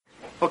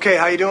Okay,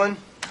 how you doing?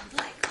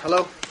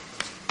 Hello?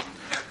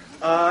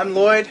 I'm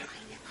Lloyd,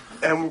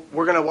 and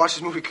we're going to watch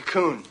this movie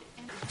Cocoon.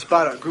 It's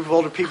about a group of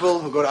older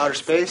people who go to outer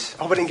space.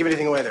 I hope I didn't give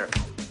anything away there.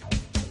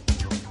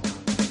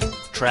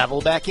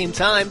 Travel back in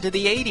time to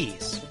the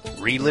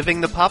 80s, reliving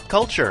the pop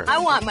culture. I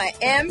want my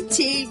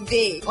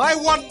MTV. I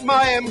want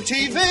my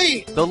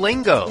MTV. The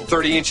lingo.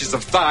 30 inches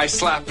of thigh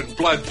slapping,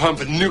 blood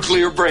pumping,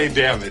 nuclear brain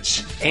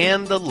damage.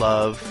 And the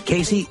love.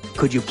 Casey,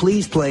 could you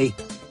please play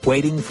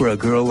Waiting for a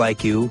Girl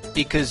Like You?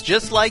 Because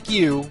just like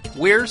you,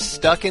 we're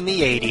stuck in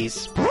the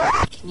 80s.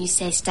 Can you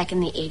say stuck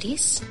in the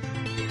 80s?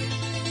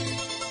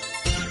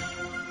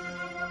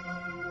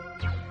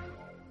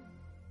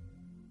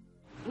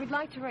 We'd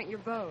like to rent your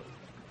boat.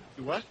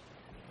 You what?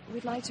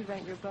 We'd like to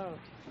rent your boat.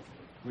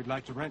 We'd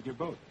like to rent your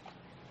boat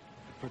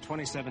for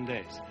 27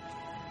 days,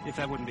 if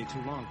that wouldn't be too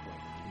long for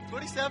you.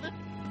 27?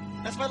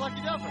 That's my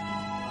lucky number.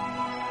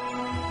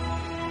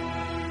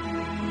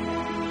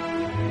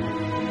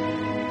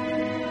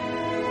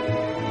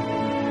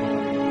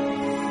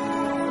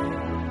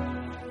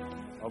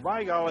 Well,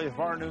 by golly, if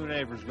our new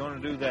neighbor's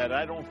going to do that,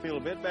 I don't feel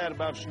a bit bad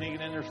about sneaking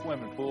in their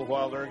swimming pool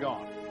while they're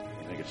gone.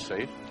 You think it's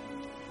safe?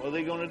 What are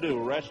they going to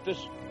do, arrest us?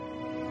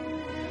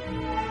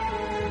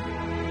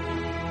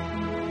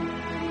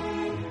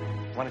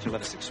 Why don't you let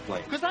us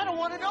explain? Because I don't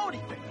want to know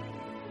anything.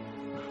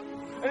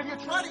 And if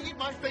you try to eat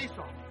my face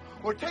off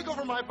or take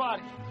over my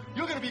body,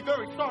 you're going to be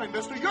very sorry,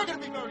 mister. You're going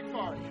to be very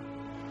sorry.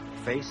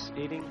 Face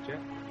eating, Jeff?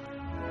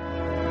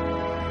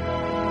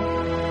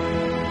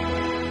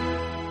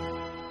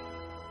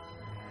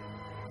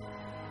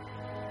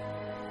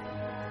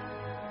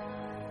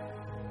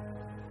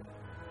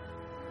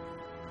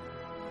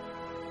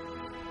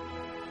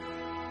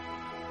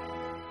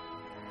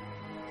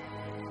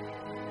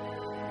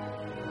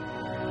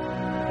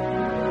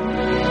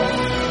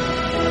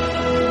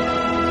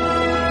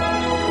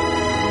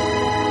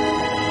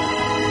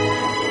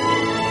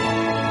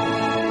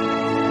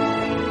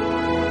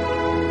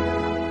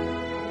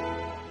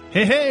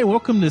 Hey,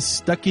 welcome to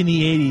Stuck in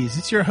the 80s.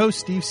 It's your host,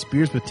 Steve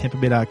Spears with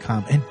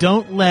TampaBay.com. And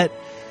don't let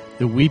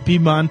the weepy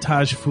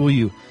montage fool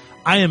you.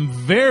 I am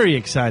very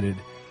excited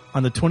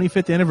on the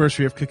 25th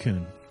anniversary of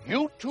Cocoon.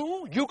 You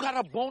too? You got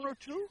a boner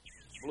too?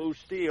 Blue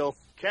Steel.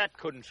 Cat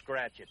couldn't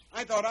scratch it.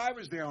 I thought I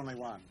was the only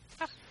one.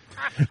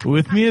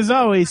 With me, as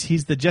always,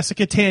 he's the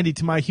Jessica Tandy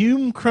to my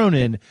Hume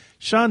Cronin,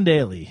 Sean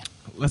Daly.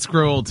 Let's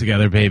grow old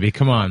together, baby.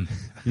 Come on.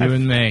 You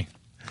and me.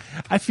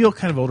 I feel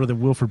kind of older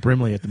than Wilford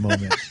Brimley at the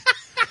moment.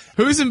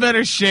 Who's in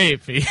better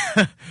shape?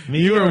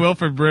 You or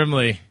Wilford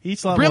Brimley?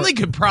 Brimley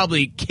could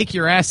probably kick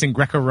your ass in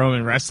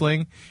Greco-Roman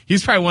wrestling.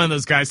 He's probably one of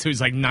those guys who's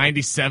like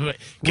 97.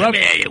 Come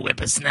here, you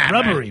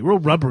whippersnapper. Real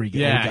rubbery guy.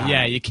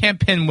 Yeah. You can't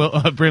pin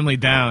Brimley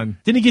down.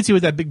 Then he gets you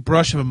with that big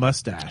brush of a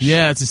mustache.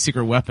 Yeah, it's a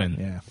secret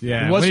weapon.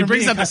 Yeah. When he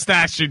brings up the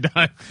stash, you're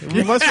done.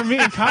 It was for me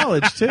in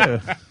college, too.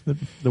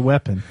 The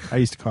weapon, I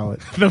used to call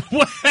it. The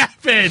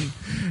weapon.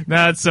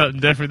 No, it's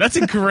something different. That's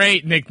a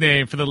great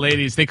nickname for the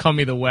ladies. They call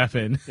me the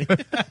weapon.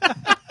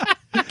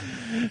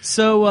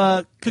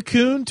 So,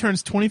 Cocoon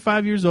turns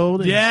 25 years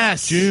old in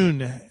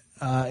June,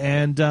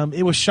 and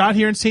it was shot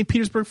here in St.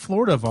 Petersburg,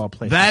 Florida, of all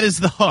places. That is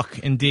the hook,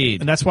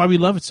 indeed. And that's why we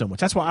love it so much.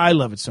 That's why I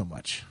love it so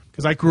much,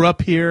 because I grew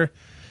up here.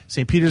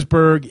 St.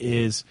 Petersburg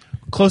is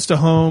close to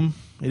home.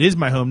 It is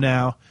my home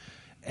now,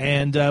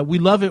 and we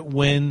love it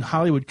when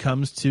Hollywood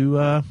comes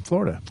to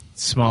Florida.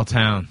 Small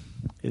town.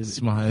 It is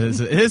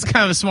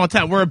kind of a small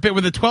town. We're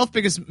the 12th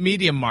biggest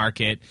media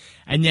market,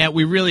 and yet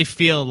we really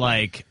feel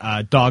like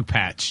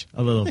Dogpatch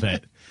a little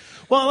bit.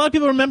 Well, a lot of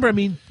people remember,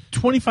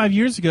 25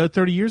 years ago,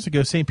 30 years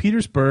ago, St.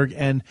 Petersburg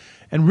and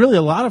really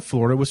a lot of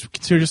Florida was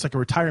considered just like a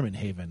retirement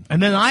haven.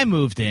 And then I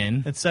moved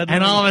in,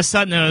 and all of a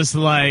sudden it was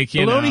like,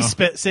 bologna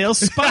sales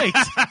spiked.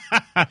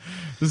 It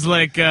was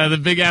like the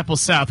Big Apple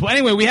South. Well,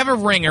 anyway, we have a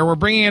ringer. We're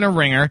bringing in a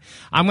ringer.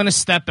 I'm going to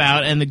step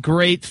out, and the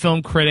great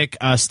film critic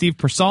Steve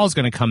Persall is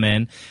going to come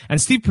in. And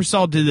Steve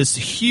Persall did this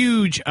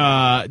huge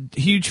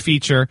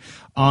feature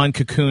on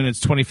Cocoon. Its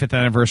 25th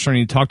anniversary, and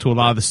he talked to a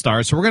lot of the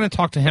stars. So we're going to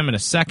talk to him in a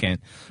second,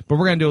 but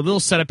we're going to do a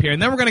little setup here,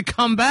 and then we're going to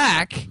come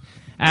back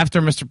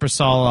after Mr.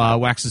 Persall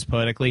waxes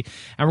poetically,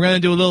 and we're going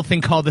to do a little thing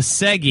called the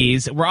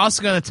Seggies. We're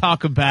also going to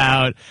talk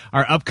about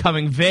our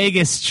upcoming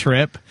Vegas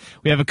trip.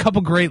 We have a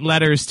couple great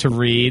letters to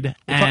read.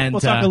 We'll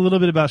talk a little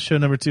bit about show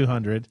number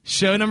 200.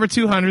 Show number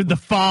 200, The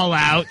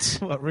Fallout.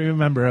 What we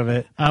remember of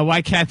it.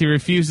 Why Kathy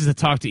refuses to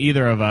talk to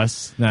either of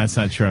us. No, that's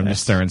not true. I'm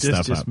just stirring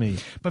stuff just up. Me.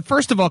 But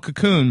first of all,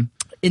 Cocoon,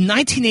 in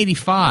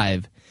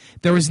 1985,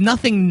 there was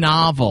nothing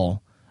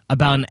novel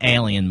about an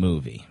alien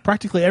movie.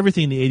 Practically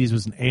everything in the 80s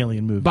was an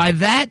alien movie. By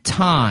that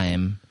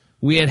time,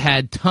 we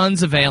had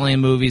tons of alien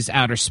movies,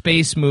 outer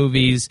space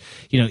movies,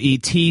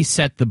 E.T.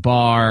 set the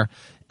bar,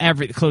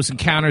 Close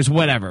Encounters,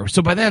 whatever.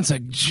 So by then it's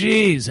like,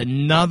 geez,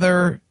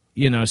 another,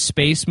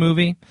 space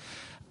movie.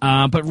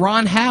 But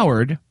Ron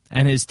Howard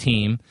and his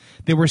team,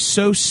 they were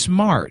so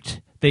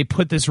smart. They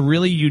put this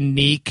really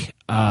unique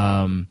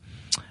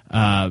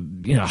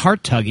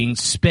heart-tugging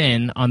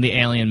spin on the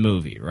Alien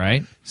movie,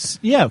 right?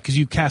 Yeah, because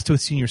you cast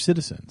with senior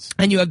citizens.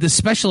 And you have this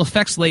special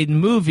effects-laden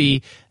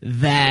movie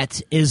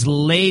that is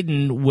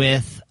laden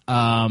with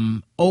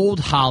old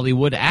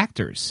Hollywood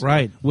actors.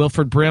 Right.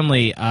 Wilford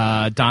Brimley,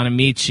 Don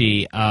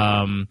Amici,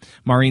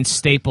 Maureen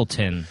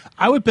Stapleton.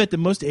 I would bet that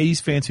most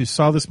 80s fans who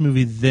saw this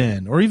movie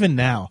then, or even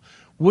now,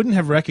 wouldn't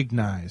have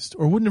recognized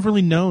or wouldn't have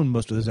really known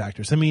most of those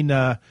actors. I mean,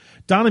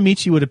 Don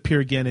Amici would appear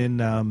again in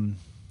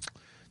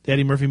the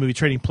Eddie Murphy movie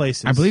Trading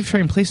Places. I believe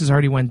Trading Places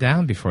already went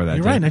down before that.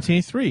 You're right,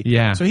 1983.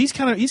 Yeah. So he's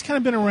kind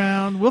of been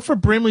around.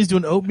 Wilford Brimley's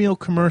doing oatmeal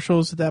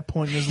commercials at that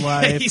point in his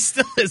life. He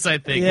still is, I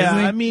think. Yeah, isn't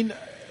he? I mean,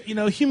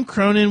 Hume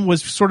Cronin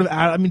was sort of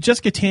out. I mean,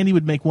 Jessica Tandy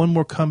would make one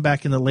more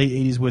comeback in the late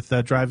 80s with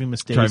Driving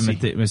Miss Daisy.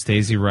 Driving Miss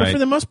Daisy, right. But for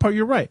the most part,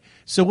 you're right.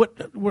 So what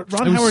Ron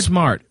It was Howard...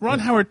 smart.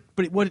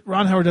 What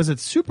Ron Howard does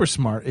that's super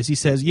smart is he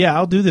says, yeah,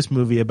 I'll do this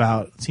movie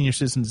about senior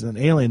citizens and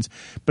aliens,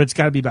 but it's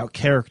got to be about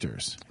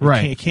characters.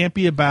 Right. It can't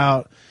be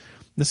about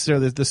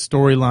necessarily the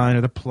storyline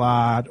or the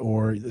plot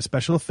or the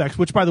special effects,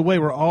 which, by the way,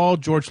 were all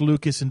George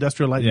Lucas,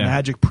 Industrial Light and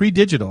Magic,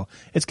 pre-digital.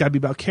 It's got to be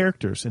about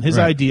characters. And his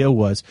idea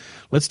was,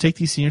 let's take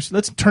these seniors,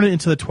 let's turn it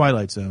into the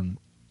Twilight Zone.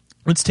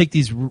 Let's take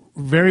these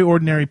very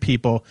ordinary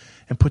people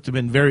and put them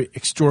in very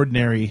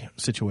extraordinary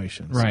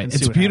situations. Right.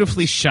 It's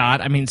beautifully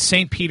shot. I mean,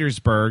 St.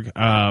 Petersburg,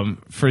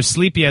 for as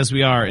sleepy as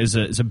we are, is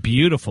a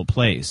beautiful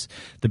place.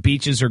 The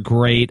beaches are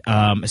great,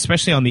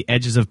 especially on the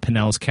edges of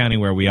Pinellas County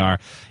where we are.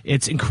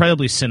 It's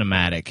incredibly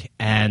cinematic.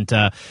 And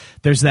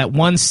there's that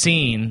one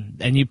scene,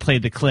 and you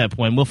played the clip,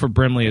 when Wilford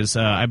Brimley is,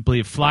 I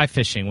believe, fly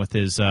fishing with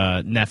his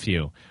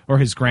nephew or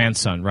his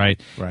grandson, right?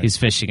 He's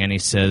fishing, and he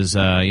says,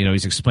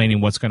 he's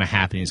explaining what's going to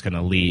happen. He's going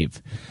to leave.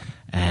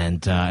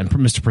 And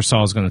Mr.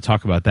 Purcell is going to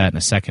talk about that in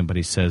a second, but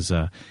he says,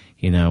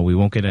 we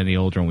won't get any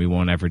older and we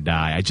won't ever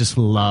die. I just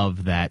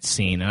love that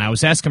scene. And I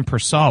was asking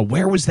Purcell,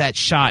 where was that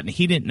shot? And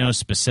he didn't know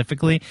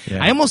specifically.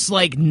 Yeah. I almost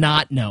like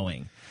not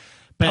knowing.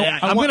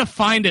 But I'm going to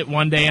find it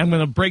one day. I'm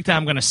going to break down.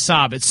 I'm going to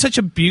sob. It's such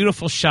a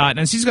beautiful shot. And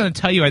as he's going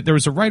to tell you, there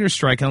was a writer's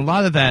strike, and a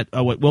lot of that,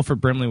 what Wilford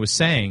Brimley was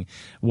saying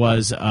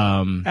was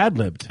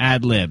ad-libbed.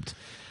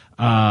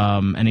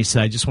 And he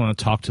said, I just want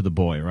to talk to the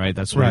boy, right?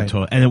 That's what he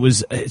told. And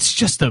it's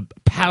just a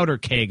powder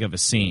keg of a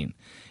scene.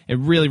 It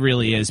really,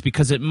 really is,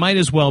 because it might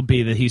as well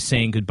be that he's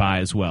saying goodbye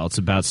as well. It's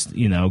about,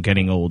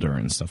 getting older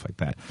and stuff like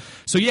that.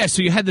 So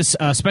you had this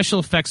special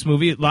effects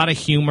movie, a lot of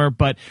humor,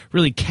 but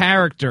really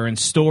character and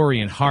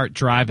story and heart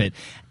drive it.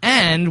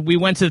 And we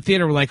went to the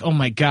theater, we're like, oh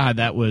my God,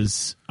 that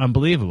was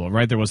unbelievable,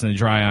 right? There wasn't a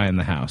dry eye in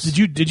the house.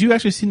 Did you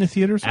actually see it in the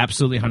theaters?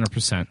 Absolutely,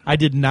 100%. I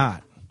did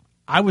not.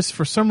 I was,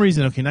 for some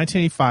reason,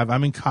 1985,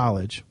 I'm in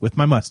college with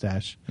my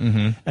mustache,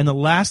 and the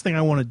last thing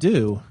I want to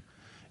do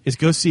is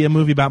go see a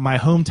movie about my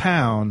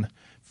hometown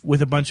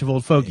with a bunch of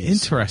old fogies.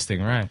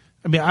 Interesting, right.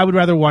 I mean, I would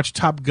rather watch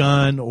Top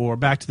Gun or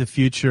Back to the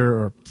Future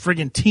or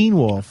friggin' Teen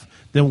Wolf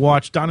than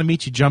watch Don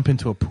Amici jump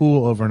into a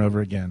pool over and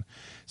over again.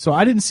 So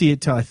I didn't see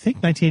it till, I think,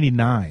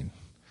 1989.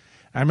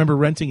 I remember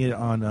renting it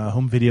on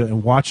home video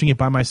and watching it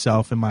by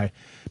myself in my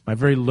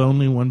very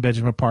lonely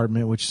one-bedroom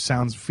apartment, which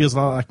feels a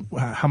lot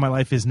like how my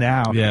life is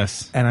now.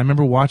 Yes. And I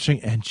remember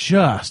watching and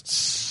just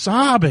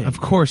sobbing. Of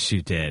course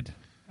you did.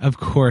 Of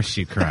course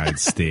you cried,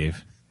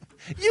 Steve.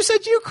 You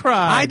said you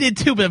cried. I did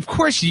too, but of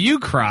course you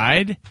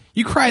cried.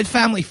 You cried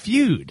Family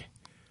Feud.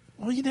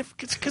 Well, you never,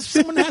 because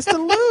someone has to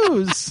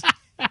lose.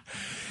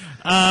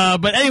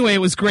 But anyway,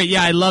 it was great.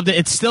 Yeah, I loved it.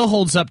 It still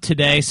holds up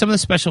today. Some of the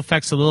special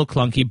effects are a little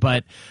clunky,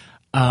 but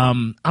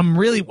I'm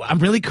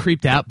really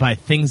creeped out by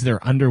things that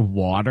are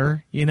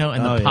underwater, and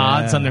the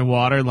pods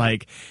underwater.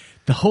 Like,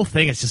 the whole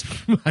thing is just,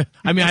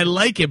 I mean, I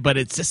like it, but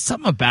it's just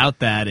something about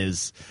that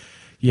is,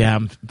 yeah,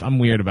 I'm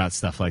weird about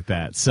stuff like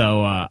that.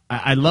 So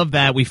I love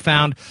that. We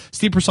found,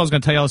 Steve Purcell's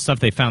going to tell you all the stuff.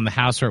 They found the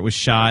house where it was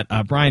shot.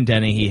 Brian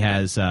Denny, he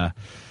has,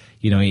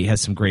 he has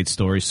some great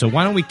stories. So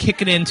why don't we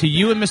kick it into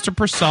you and Mr.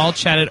 Purcell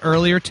chatted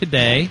earlier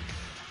today,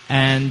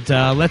 and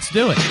let's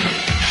do it.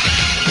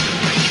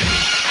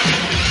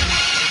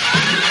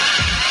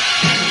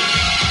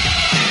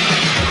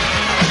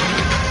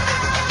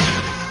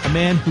 A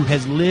man who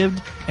has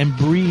lived and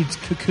breathed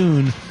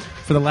Cocoon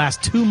for the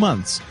last 2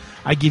 months.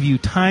 I give you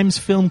Times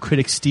film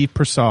critic Steve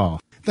Purcell.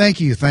 Thank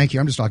you. I'm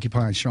just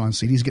occupying Sean's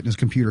seat. He's getting his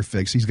computer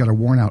fixed. He's got a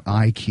worn-out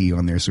I key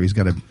on there, so he's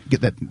got to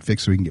get that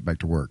fixed so he can get back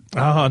to work.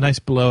 Oh, nice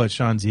blow at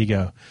Sean's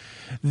ego.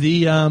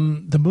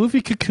 The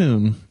movie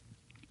Cocoon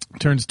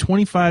turns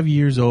 25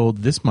 years old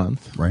this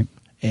month. Right.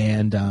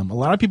 And a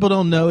lot of people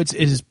don't know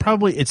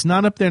it's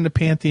not up there in the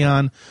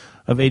pantheon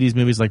of 80s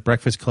movies like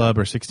Breakfast Club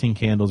or 16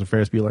 Candles or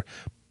Ferris Bueller,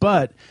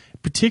 but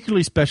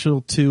particularly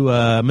special to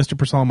Mr.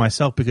 Purcell and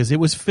myself because it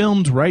was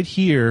filmed right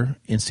here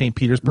in St.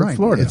 Petersburg,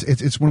 Florida.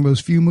 It's one of those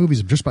few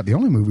movies, just about the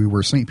only movie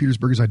where St.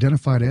 Petersburg is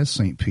identified as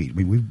St. Pete. I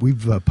mean,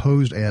 we've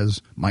posed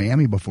as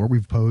Miami before.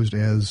 We've posed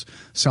as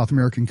South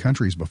American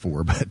countries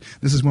before, but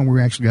this is when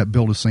we actually got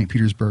billed as St.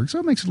 Petersburg, so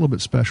it makes it a little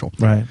bit special.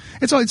 Right.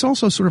 It's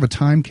also sort of a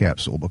time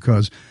capsule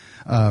because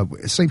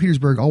St.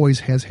 Petersburg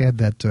always has had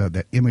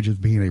that image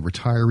of being a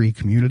retiree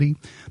community.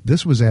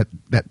 This was at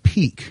that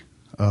peak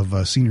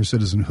of senior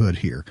citizenhood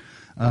here.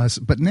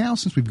 But now,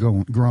 since we've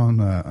grown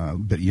a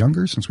bit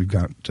younger, since we've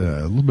got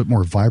a little bit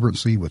more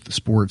vibrancy with the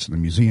sports and the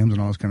museums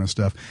and all this kind of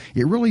stuff,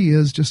 it really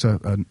is just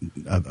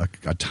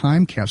a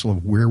time capsule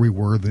of where we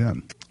were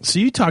then. So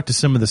you talked to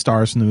some of the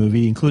stars from the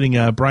movie,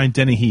 including Brian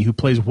Dennehy, who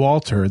plays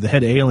Walter, the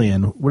head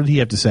alien. What did he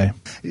have to say?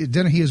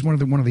 Dennehy is one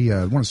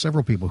of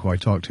several people who I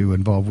talked to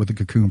involved with the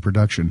Cocoon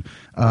production.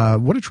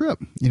 What a trip!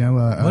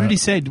 What did he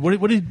say?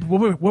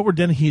 What were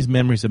Dennehy's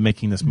memories of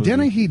making this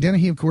movie?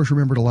 Dennehy, of course,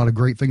 remembered a lot of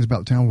great things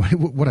about the town.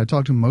 What I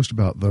talked to him most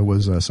about, though,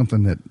 was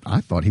something that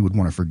I thought he would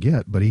want to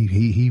forget, but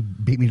he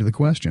beat me to the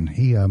question.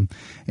 He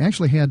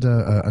actually had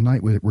a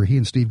night where he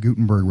and Steve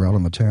Guttenberg were out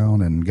on the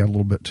town and got a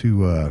little bit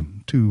too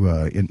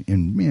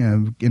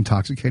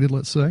intoxicated,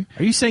 let's say.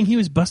 Are you saying he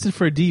was busted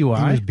for a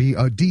DUI? It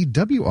was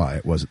DWI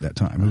it was at that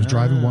time. It was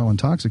driving while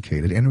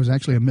intoxicated, and it was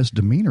actually a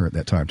misdemeanor at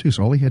that time, too.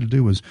 So all he had to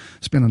do was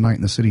spend a night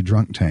in the city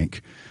drunk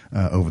tank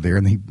over there,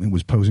 and he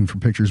was posing for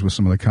pictures with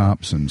some of the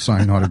cops and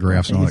signing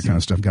autographs and all that kind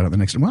of stuff. Got out the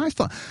next day. Well, I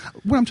thought,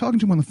 when I'm talking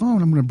to him on the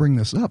phone, I'm going to bring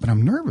this up, and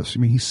I'm nervous. I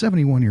mean, he's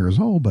 71 years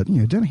old, but,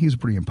 Dennehy's a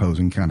pretty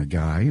imposing kind of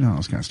guy, all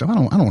this kind of stuff. I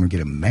don't want to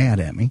get him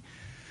mad at me.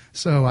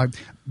 So I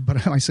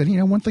said,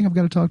 one thing I've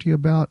got to talk to you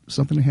about,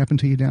 something that happened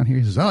to you down here.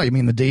 He says, oh, you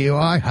mean the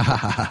DUI?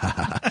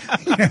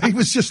 He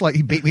was just like,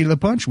 he beat me to the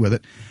punch with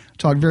it.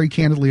 Talked very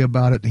candidly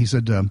about it. He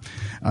said,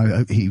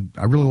 I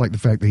really like the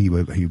fact that he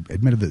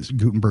admitted that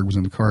Guttenberg was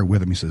in the car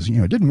with him. He says,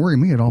 it didn't worry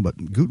me at all, but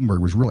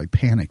Guttenberg was really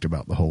panicked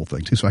about the whole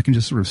thing too. So I can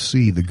just sort of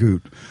see the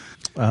Gut.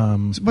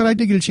 But I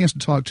did get a chance to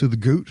talk to the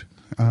Gut.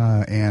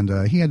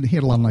 And he had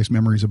a lot of nice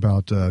memories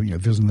about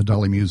visiting the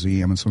Dolly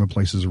Museum and some of the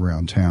places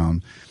around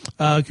town.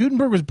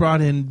 Guttenberg was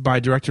brought in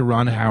by director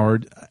Ron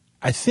Howard,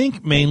 I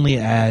think mainly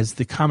as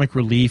the comic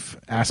relief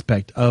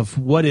aspect of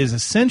what is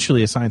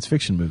essentially a science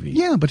fiction movie.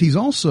 Yeah, but he's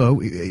also,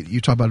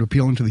 you talk about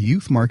appealing to the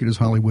youth market as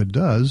Hollywood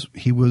does.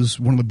 He was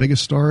one of the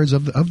biggest stars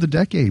of the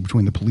decade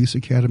between the Police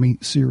Academy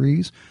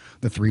series,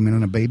 the 3 Men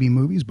and a Baby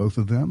movies, both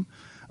of them,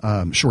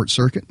 Short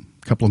Circuit.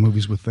 Couple of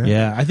movies with that.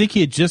 Yeah, I think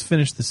he had just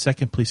finished the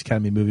second Police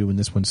Academy movie when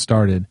this one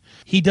started.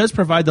 He does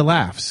provide the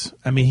laughs.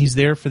 I mean, he's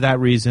there for that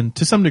reason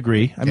to some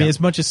degree. I mean, as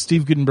much as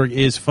Steve Guttenberg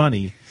is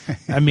funny,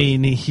 I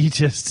mean, he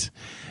just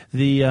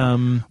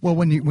well,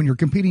 when you're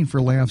competing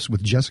for laughs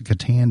with Jessica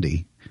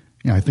Tandy,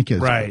 I think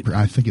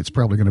it's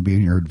probably going to be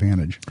in your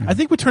advantage. I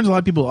think what turns a lot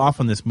of people off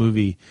on this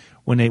movie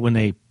when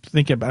they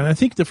think about it, and I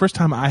think the first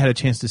time I had a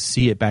chance to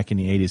see it back in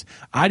the 80s,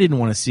 I didn't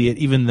want to see it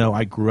even though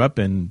I grew up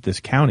in this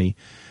county.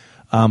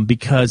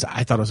 Because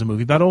I thought it was a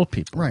movie about old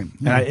people. Right.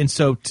 Yeah. And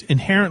so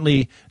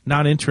inherently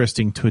not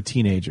interesting to a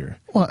teenager.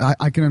 Well,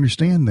 I can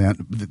understand that.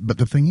 But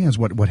the thing is,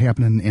 what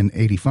happened in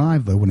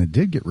 85, though, when it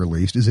did get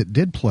released, is it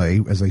did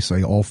play, as they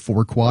say, all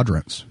four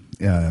quadrants.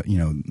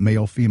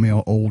 Male,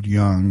 female, old,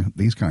 young,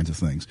 these kinds of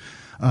things.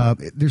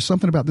 There's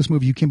something about this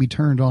movie you can be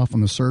turned off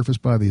on the surface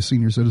by the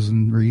senior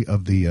citizenry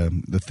of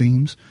the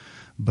themes.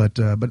 But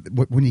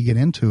when you get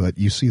into it,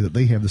 you see that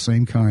they have the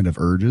same kind of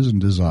urges and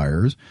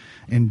desires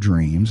and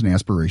dreams and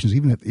aspirations,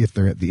 even if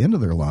they're at the end of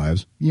their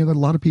lives, that a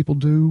lot of people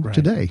do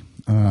today.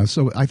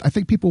 So I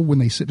think people, when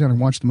they sit down and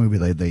watch the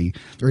movie,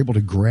 they're able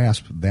to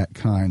grasp that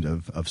kind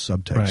of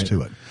subtext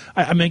to it.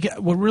 I mean,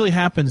 what really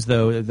happens,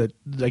 though, that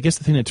I guess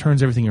the thing that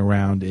turns everything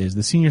around is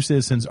the senior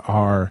citizens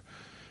are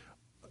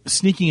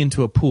sneaking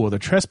into a pool. They're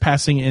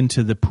trespassing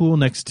into the pool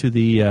next to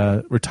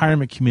the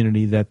retirement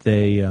community that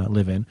they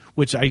live in,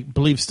 which I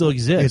believe still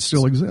exists. It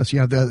still exists.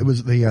 Yeah, it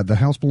was the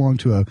house belonged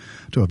to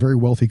a very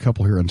wealthy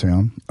couple here in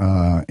town,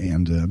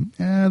 and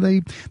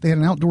they had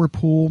an outdoor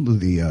pool.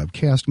 The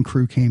cast and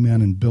crew came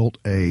in and built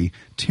a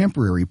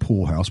temporary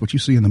pool house. What you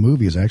see in the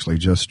movie is actually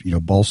just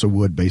balsa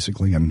wood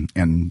basically, and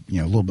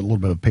a little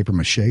bit of paper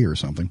mache or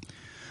something.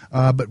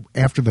 But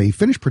after they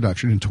finished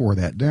production and tore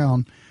that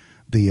down,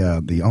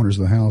 the owners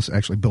of the house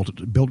actually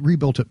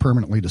rebuilt it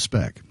permanently to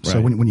spec. Right.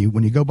 So when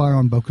you go by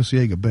on Boca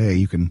Ciega Bay,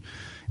 you can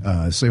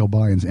sail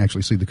by and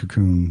actually see the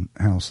Cocoon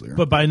house there.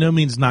 But by no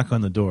means knock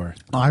on the door.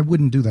 I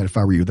wouldn't do that if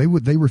I were you.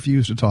 They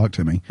refused to talk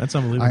to me. That's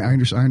unbelievable.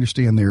 I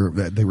understand they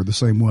were the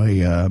same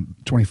way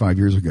 25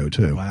 years ago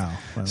too. Wow.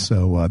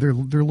 So they're a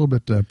little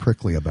bit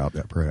prickly about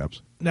that,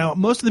 perhaps. Now,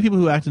 most of the people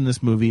who act in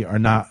this movie are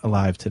not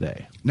alive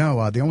today.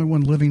 No, the only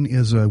one living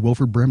is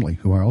Wilford Brimley,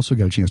 who I also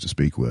got a chance to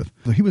speak with.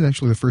 He was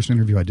actually the first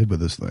interview I did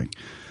with this thing.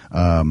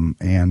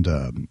 And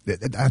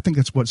I think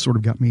that's what sort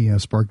of got me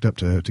sparked up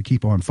to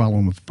keep on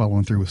following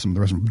through with some of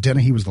the rest of them.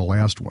 Dennehy was the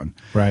last one.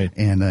 Right.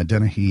 And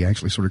Dennehy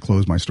actually sort of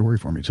closed my story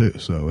for me, too.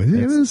 So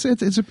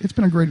it's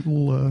been a great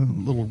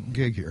little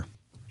gig here.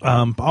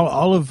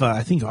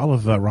 I think all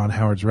of Ron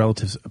Howard's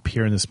relatives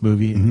appear in this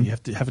movie. Mm-hmm. You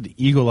have to have an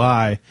eagle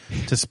eye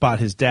to spot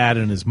his dad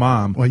and his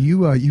mom. Well,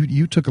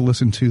 you took a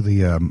listen to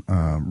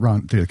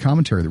the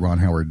commentary that Ron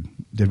Howard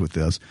did with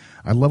this.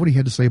 I love what he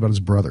had to say about his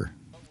brother.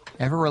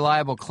 Ever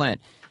reliable Clint.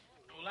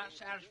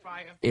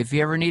 If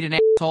you ever need an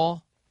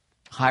asshole,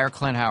 hire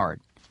Clint Howard.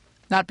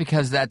 Not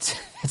because that's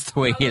the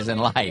way he is in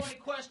life.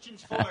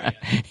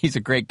 He's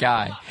a great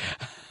guy.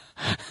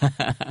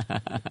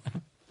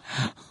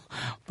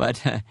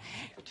 But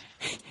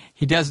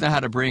He does know how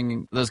to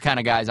bring those kind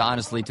of guys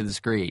honestly to the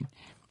screen.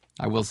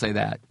 I will say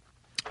that.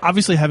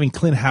 Obviously, having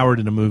Clint Howard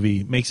in a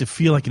movie makes it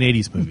feel like an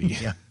 80s movie.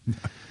 Yeah.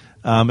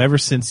 Ever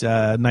since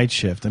Night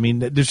Shift. I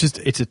mean,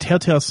 it's a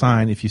telltale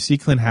sign. If you see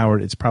Clint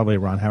Howard, it's probably a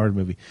Ron Howard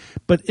movie.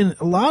 But in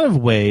a lot of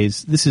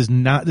ways, this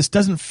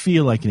doesn't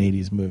feel like an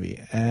 80s movie.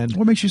 And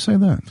what makes you say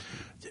that?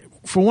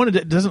 For one,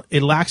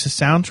 it lacks a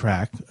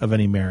soundtrack of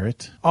any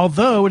merit,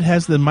 although it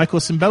has the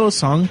Michael Cimbello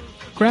song,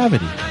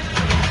 Gravity.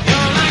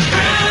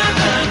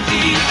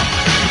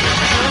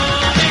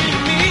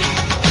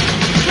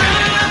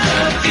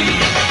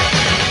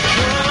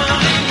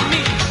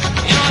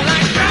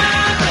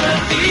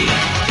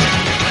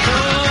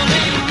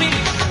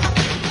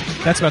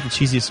 That's about the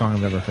cheesiest song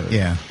I've ever heard.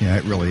 Yeah,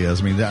 it really is.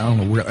 I mean, I don't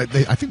know where. I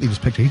think they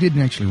just picked it. He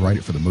didn't actually write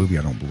it for the movie,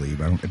 I don't believe.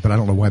 But I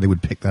don't know why they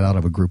would pick that out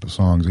of a group of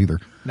songs either.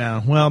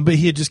 No, well, but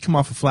he had just come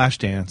off of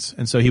Flashdance,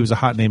 and so he was a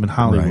hot name in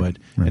Hollywood.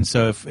 Right. And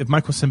so if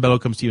Michael Cimbello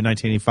comes to you in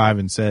 1985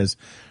 and says,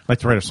 "I'd like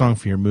to write a song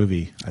for your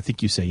movie," I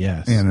think you say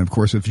yes. And of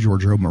course, if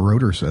Giorgio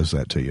Moroder says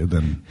that to you,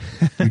 then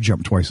you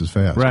jump twice as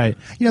fast. Right.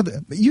 You know,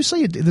 you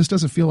say this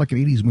doesn't feel like an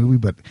 80s movie,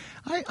 but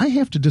I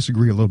have to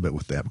disagree a little bit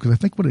with that, because I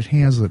think what it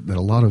has that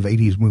a lot of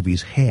 80s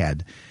movies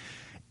had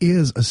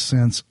is a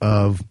sense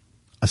of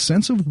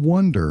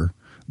wonder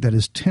that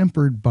is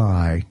tempered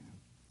by,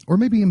 or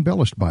maybe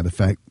embellished by, the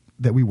fact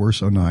that we were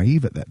so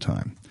naive at that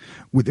time.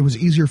 It was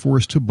easier for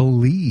us to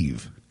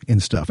believe in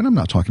stuff, and I'm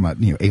not talking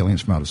about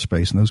aliens from outer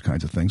space and those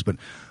kinds of things, but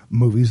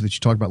movies that you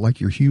talk about, like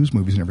your Hughes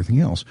movies and everything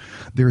else.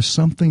 There's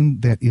something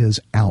that is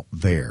out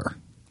there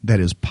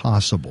that is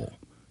possible,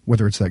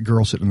 whether it's that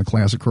girl sitting in the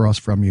class across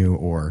from you,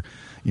 or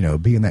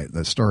being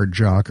that star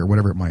jock, or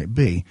whatever it might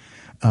be.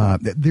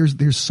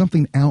 There's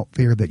something out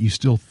there that you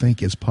still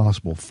think is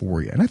possible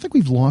for you, and I think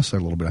we've lost that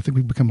a little bit. I think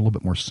we've become a little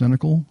bit more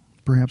cynical,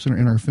 perhaps,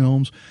 in our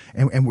films,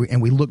 and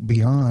we look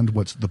beyond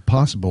what's the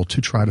possible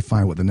to try to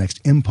find what the next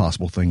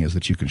impossible thing is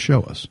that you can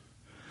show us.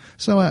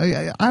 So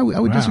I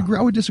would disagree.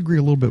 I would disagree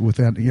a little bit with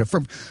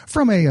that.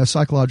 From a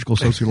psychological,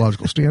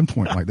 sociological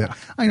standpoint like that.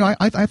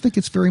 I think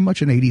it's very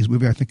much an 80s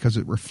movie. I think because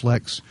it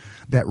reflects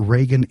that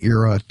Reagan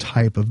era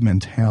type of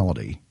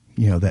mentality.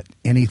 That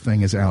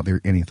anything is out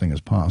there, anything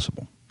is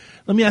possible.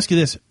 Let me ask you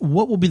this.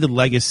 What will be the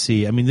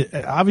legacy? I mean,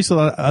 obviously, a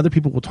lot of other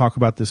people will talk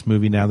about this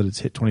movie now that it's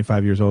hit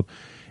 25 years old.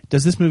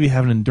 Does this movie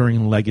have an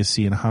enduring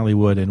legacy in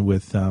Hollywood and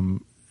with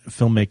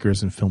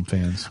filmmakers and film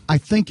fans? I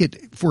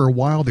think for a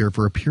while there,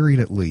 for a period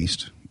at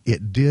least,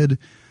 it did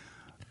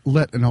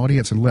let an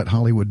audience and let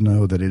Hollywood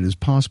know that it is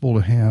possible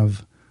to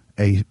have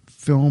a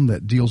film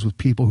that deals with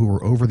people who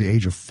are over the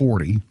age of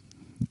 40,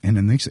 and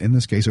in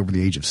this case over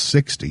the age of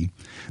 60,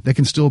 that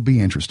can still be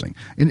interesting.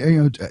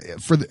 And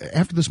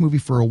after this movie,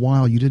 for a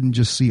while, you didn't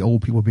just see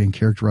old people being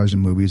characterized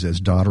in movies as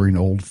doddering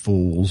old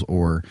fools,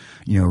 or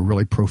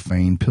really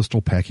profane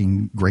pistol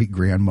packing great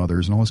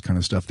grandmothers and all this kind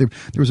of stuff. There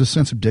was a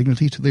sense of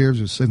dignity to there.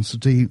 There was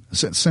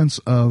a sense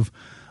of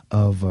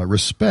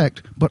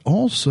respect, but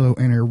also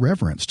an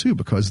irreverence too,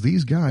 because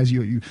these guys,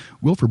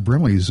 Wilford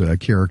Brimley's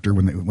character,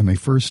 when they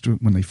first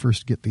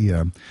get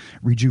the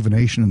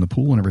rejuvenation in the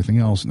pool and everything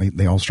else, and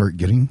they all start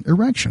getting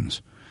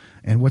erections.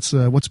 And what's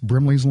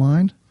Brimley's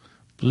line?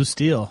 Blue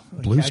Steel.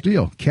 Blue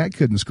Steel. Cat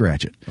couldn't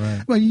scratch it.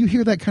 Right. Well, you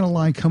hear that kind of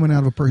line coming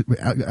out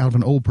of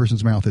an old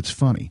person's mouth. It's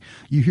funny.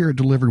 You hear it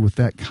delivered with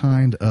that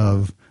kind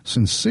of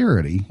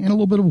sincerity and a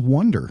little bit of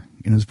wonder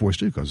in his voice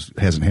too, because it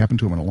hasn't happened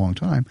to him in a long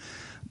time.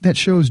 That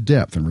shows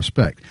depth and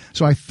respect.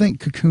 So I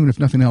think Cocoon, if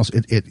nothing else,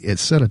 it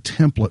set a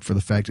template for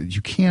the fact that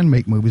you can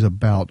make movies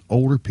about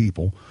older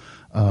people,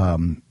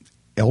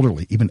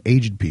 elderly, even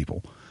aged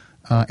people,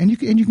 and you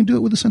can do it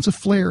with a sense of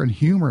flair and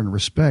humor and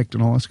respect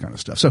and all this kind of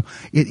stuff. So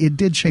it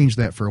did change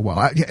that for a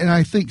while. And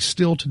I think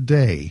still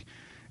today,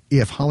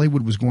 if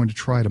Hollywood was going to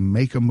try to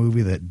make a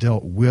movie that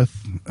dealt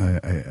with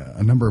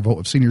a number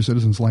of senior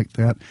citizens like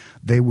that,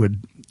 it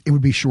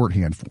would be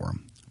shorthand for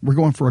them. We're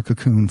going for a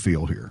Cocoon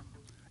feel here.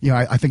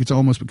 I think it's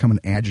almost become an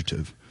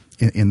adjective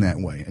in that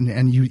way.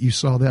 And you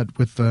saw that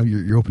with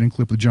your opening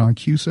clip with John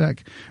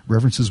Cusack,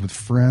 references with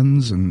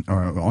Friends and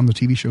on the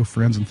TV show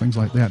Friends and things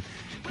like that.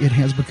 It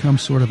has become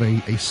sort of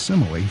a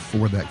simile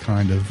for that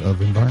kind of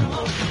environment.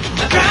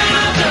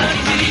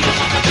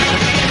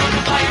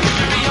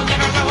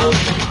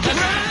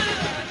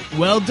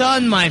 Well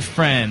done, my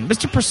friend.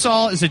 Mr.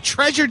 Persall is a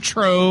treasure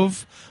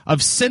trove of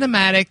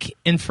cinematic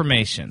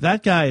information.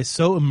 That guy is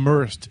so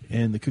immersed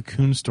in the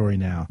Cocoon story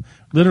now.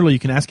 Literally, you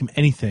can ask him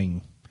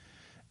anything.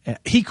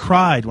 He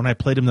cried when I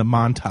played him the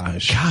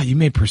montage. God, you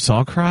made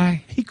Persall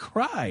cry? He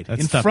cried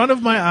in front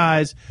of my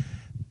eyes.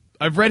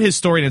 I've read his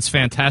story, and it's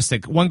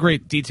fantastic. One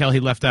great detail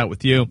he left out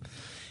with you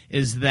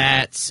is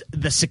that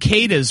the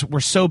cicadas were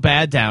so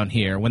bad down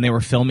here when they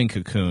were filming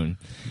Cocoon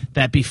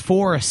that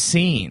before a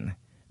scene,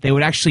 they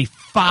would actually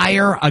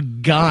fire a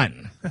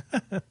gun.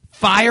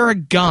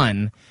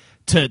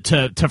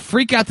 To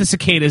freak out the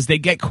cicadas. They'd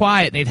get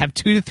quiet, and they'd have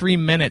 2 to 3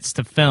 minutes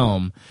to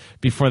film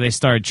before they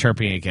started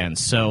chirping again.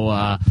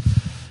 So,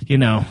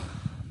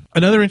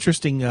 Another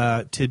interesting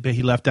tidbit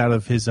he left out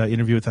of his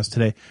interview with us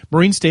today,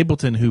 Maureen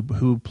Stapleton,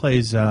 who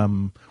plays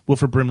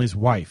Wilford Brimley's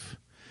wife,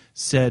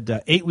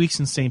 said 8 weeks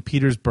in St.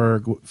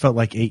 Petersburg felt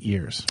like 8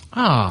 years.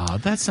 Oh,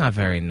 that's not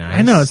very nice.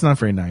 I know it's not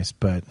very nice,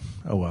 but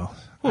oh well.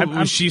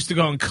 She used to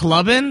go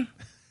clubbing.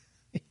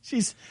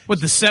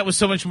 The set was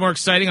so much more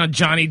exciting on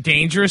Johnny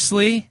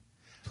Dangerously.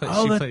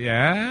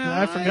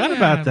 I forgot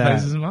about that.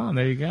 Plays his mom.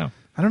 There you go.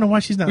 I don't know why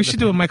she's not. We should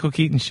do a Michael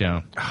Keaton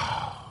show.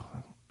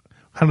 How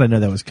did I know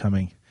that was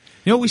coming?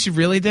 You know what we should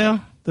really do?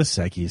 The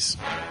Seckies.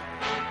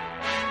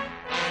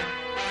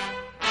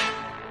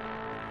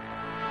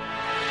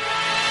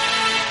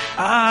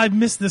 I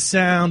missed the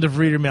sound of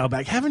reader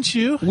mailbag. Haven't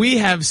you? We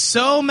have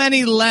so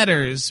many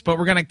letters, but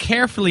we're going to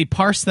carefully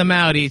parse them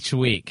out each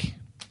week.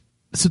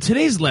 So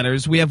today's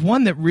letters, we have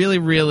one that really,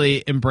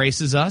 really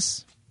embraces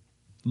us,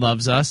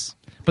 loves us.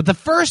 But the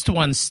first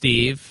one,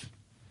 Steve,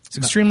 is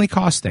extremely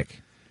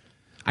caustic.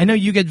 I know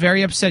you get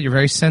very upset. You're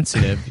very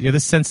sensitive. You're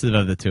the sensitive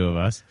of the two of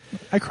us.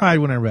 I cried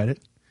when I read it.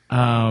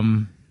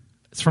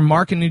 It's from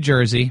Mark in New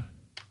Jersey.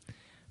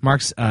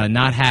 Mark's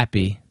not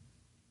happy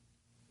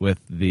with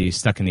the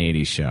Stuck in the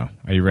 80s show.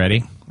 Are you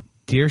ready?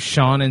 Dear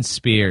Sean and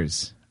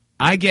Spears,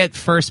 I get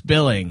first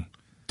billing.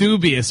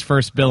 Dubious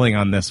first billing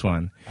on this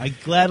one. I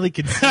gladly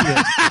could see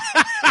it.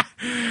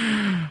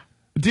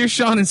 Dear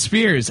Sean and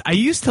Spears, I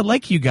used to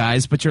like you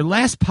guys, but your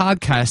last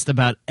podcast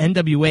about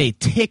NWA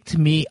ticked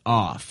me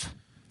off.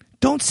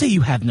 Don't say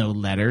you have no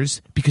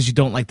letters because you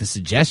don't like the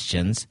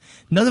suggestions.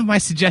 None of my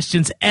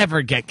suggestions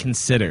ever get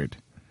considered.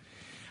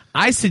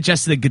 I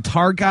suggested a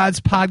Guitar Gods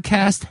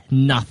podcast.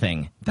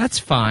 Nothing. That's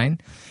fine.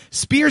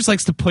 Spears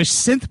likes to push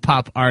synth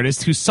pop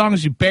artists whose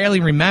songs you barely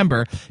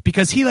remember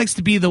because he likes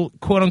to be the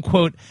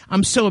quote-unquote,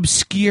 I'm so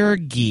obscure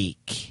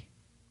geek.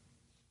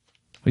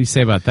 What do you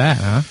say about that,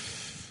 huh?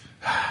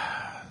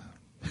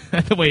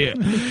 The way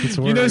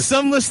you know,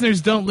 some listeners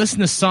don't listen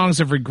to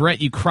songs of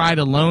regret you cried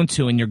alone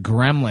to in your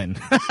gremlin.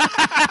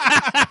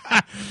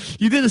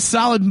 You did a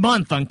solid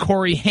month on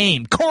Corey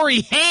Haim.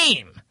 Corey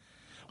Haim!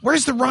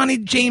 Where's the Ronnie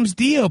James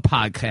Dio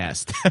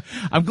podcast?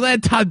 I'm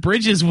glad Todd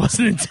Bridges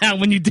wasn't in town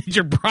when you did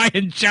your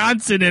Brian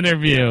Johnson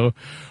interview.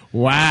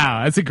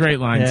 Wow, that's a great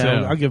line, too.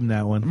 I'll give him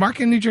that one. Mark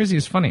in New Jersey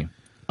is funny.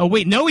 Oh,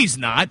 wait, no, he's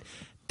not.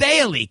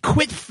 Daily,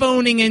 quit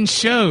phoning in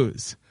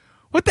shows.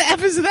 What the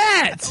F is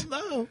that?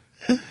 I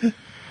don't know.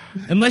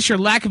 Unless your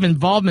lack of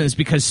involvement is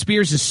because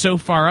Spears is so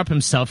far up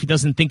himself he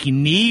doesn't think he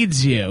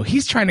needs you.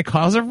 He's trying to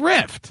cause a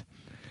rift.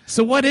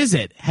 So what is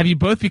it? Have you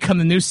both become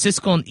the new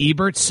Siskel and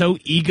Ebert, so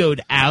egoed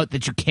out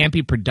that you can't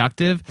be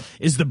productive?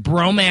 Is the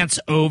bromance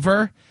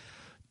over?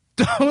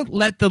 Don't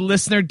let the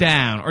listener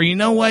down. Or you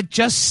know what?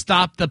 Just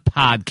stop the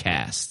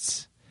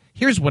podcasts.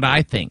 Here's what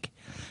I think.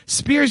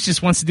 Spears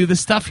just wants to do the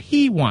stuff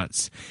he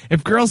wants.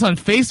 If girls on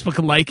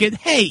Facebook like it,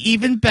 hey,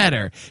 even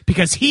better,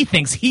 because he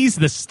thinks he's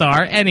the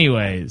star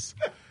anyways.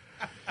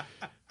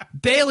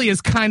 Daly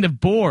is kind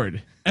of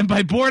bored. And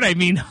by bored, I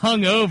mean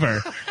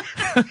hungover.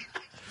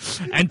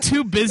 And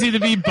too busy to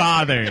be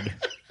bothered.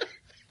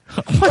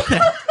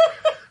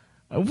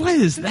 What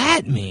does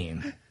that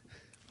mean?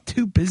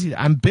 Too busy.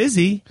 I'm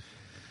busy,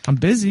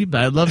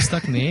 but I love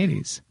Stuck in the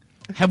 80s.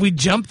 Have we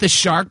jumped the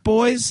shark,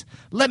 boys?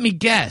 Let me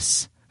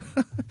guess.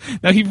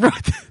 Now, he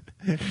wrote...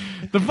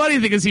 The funny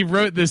thing is he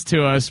wrote this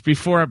to us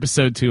before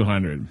episode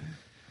 200.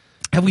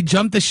 Have we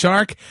jumped the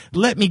shark?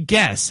 Let me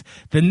guess.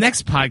 The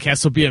next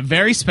podcast will be a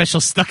very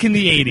special Stuck in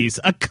the 80s,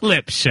 a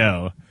clip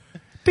show.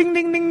 Ding,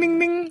 ding, ding, ding,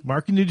 ding.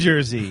 Mark in New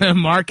Jersey.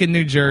 Mark in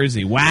New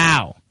Jersey.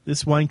 Wow.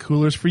 This wine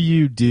cooler's for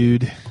you,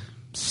 dude.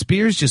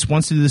 Spears just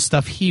wants to do the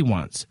stuff he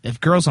wants.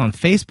 If girls on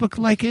Facebook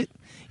like it,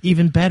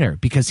 even better,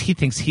 because he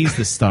thinks he's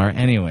the star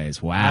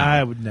anyways. Wow.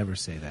 I would never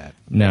say that.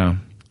 No.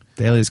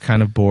 Daly's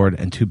kind of bored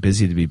and too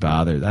busy to be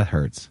bothered. That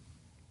hurts.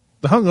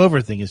 The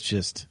hungover thing is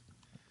just...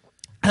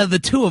 The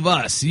two of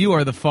us, you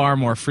are the far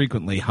more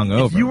frequently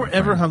hungover. If you were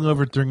ever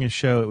hungover during a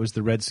show, it was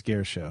the Red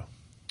Scare show.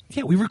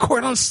 Yeah, we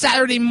record on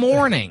Saturday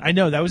morning. I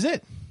know, that was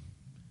it.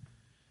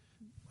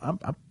 I'm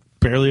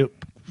barely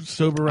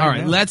sober right now. All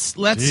right, let's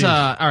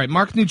all right,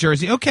 Mark, New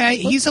Jersey. Okay,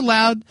 he's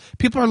allowed,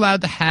 people are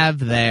allowed to have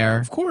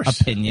their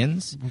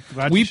opinions.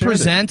 We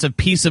present a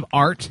piece of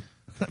art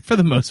for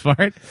the most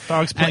part.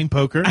 Dogs playing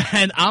poker.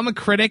 And I'm a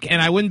critic,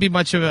 and I wouldn't be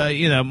much of a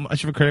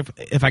critic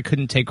if I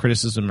couldn't take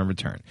criticism in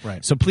return.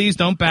 Right. So please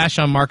don't bash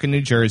on Mark in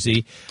New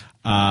Jersey.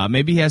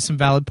 Maybe he has some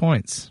valid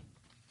points.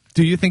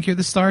 Do you think you're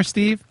the star,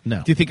 Steve?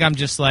 No. Do you think I'm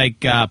just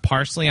like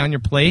parsley on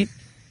your plate?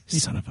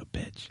 Son of a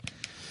bitch.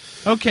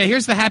 Okay,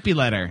 here's the happy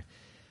letter.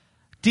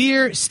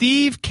 Dear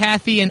Steve,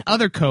 Kathy, and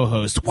other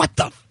co-hosts.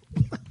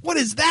 What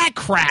is that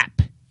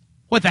crap?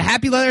 What, the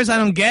happy letters I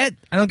don't get?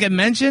 I don't get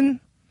mentioned?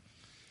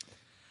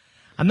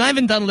 I'm not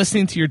even done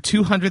listening to your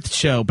 200th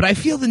show, but I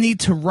feel the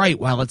need to write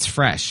while it's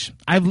fresh.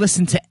 I've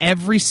listened to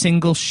every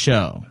single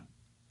show.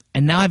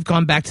 And now I've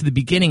gone back to the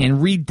beginning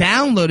and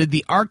re-downloaded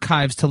the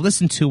archives to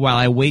listen to while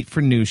I wait for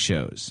new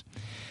shows.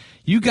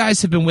 You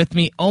guys have been with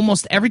me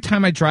almost every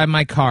time I drive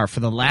my car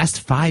for the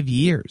last 5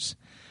 years.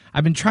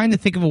 I've been trying to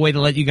think of a way to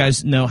let you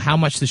guys know how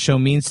much the show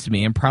means to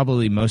me and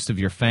probably most of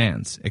your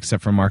fans,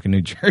 except for Mark in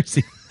New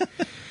Jersey.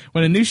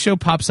 When a new show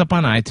pops up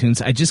on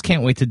iTunes, I just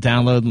can't wait to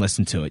download and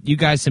listen to it. You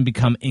guys have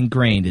become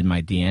ingrained in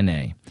my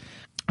DNA.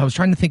 I was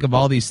trying to think of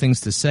all these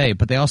things to say,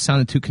 but they all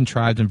sounded too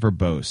contrived and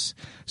verbose.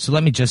 So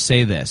let me just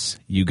say this.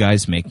 You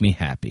guys make me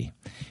happy.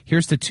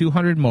 Here's to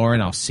 200 more,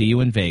 and I'll see you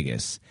in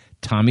Vegas.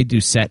 Tommy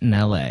Doucette in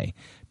L.A.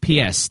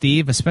 P.S.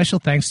 Steve, a special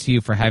thanks to you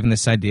for having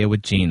this idea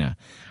with Gina.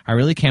 I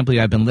really can't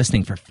believe I've been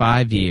listening for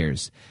 5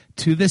 years.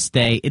 To this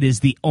day, it is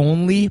the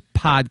only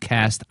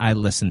podcast I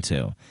listen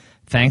to.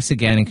 Thanks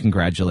again and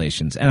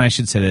congratulations. And I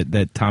should say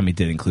that Tommy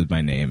did include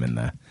my name in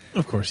the...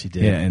 Of course he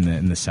did. Yeah,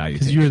 in the salutation.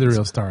 Because you're the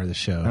real star of the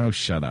show. Oh,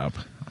 shut up.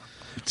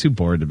 Too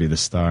bored to be the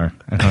star.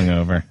 I'm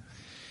hungover.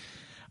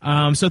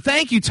 So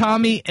thank you,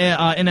 Tommy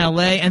in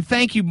L.A., and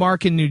thank you,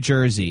 Mark in New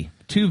Jersey.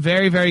 2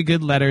 very, very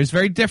good letters,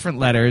 very different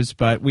letters,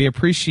 but we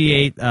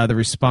appreciate the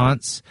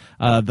response.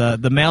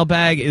 The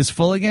mailbag is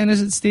full again,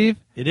 is it, Steve?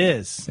 It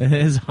is. It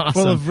is awesome.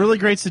 Full of really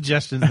great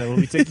suggestions that we'll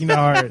be taking to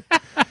heart.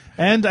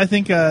 And I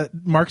think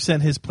Mark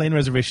sent his plane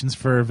reservations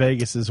for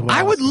Vegas as well.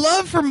 I would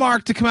love for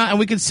Mark to come out and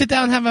we could sit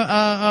down and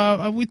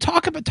have we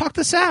talk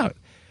this out.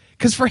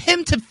 Because for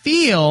him to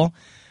feel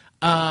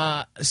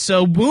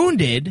so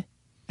wounded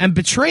and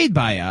betrayed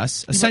by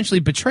us, essentially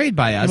betrayed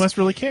by us. He must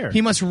really care.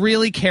 He must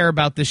really care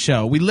about the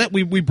show.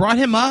 We brought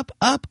him up,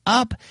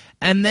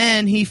 and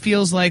then he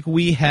feels like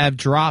we have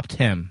dropped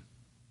him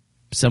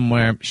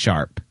somewhere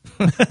sharp.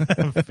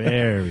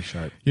 Very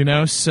sharp. You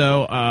know,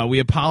 so we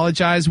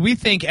apologize. We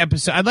think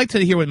I'd like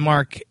to hear what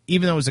Mark,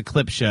 even though it was a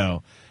clip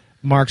show,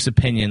 Mark's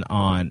opinion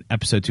on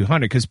episode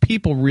 200, because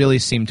people really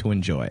seem to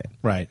enjoy it.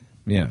 Right.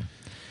 Yeah.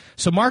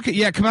 So, Mark,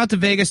 come out to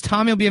Vegas.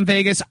 Tommy will be in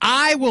Vegas.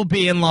 I will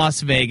be in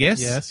Las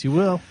Vegas. Yes, you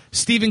will.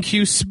 Stephen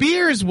Q.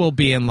 Spears will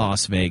be in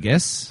Las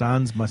Vegas.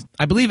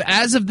 I believe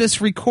as of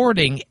this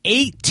recording,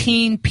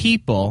 18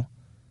 people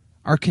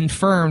are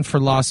confirmed for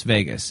Las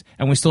Vegas.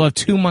 And we still have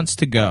 2 months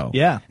to go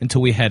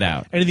until we head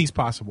out. Anything's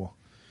possible.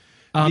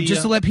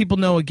 Just to let people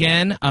know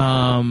again,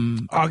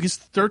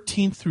 August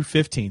 13th through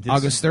 15th.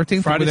 August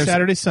 13th. Friday,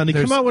 Saturday, Sunday.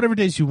 Come out whatever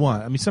days you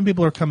want. I mean, some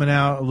people are coming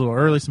out a little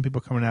early. Some people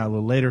are coming out a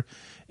little later.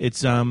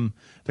 It's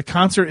the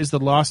concert is the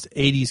Lost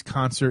 80s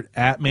concert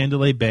at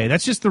Mandalay Bay.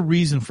 That's just the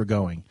reason for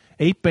going.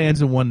 8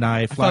 bands in one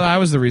night. I thought I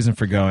was the reason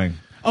for going.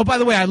 Oh, by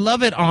the way, I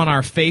love it on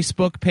our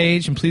Facebook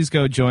page, and please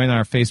go join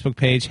our Facebook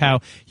page.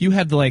 How you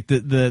have the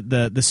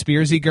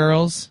Spearsy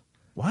girls,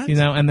 what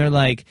and they're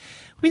like,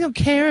 we don't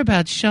care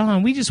about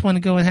Sean. We just want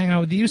to go and hang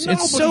out with you.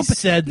 Nobody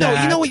said that.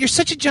 No, you know what? You're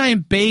such a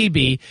giant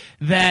baby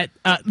that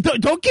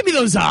don't give me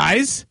those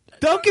eyes.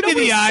 Don't give me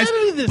the eyes.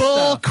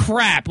 Bull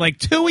crap. Like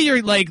 2 of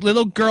your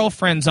little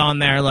girlfriends on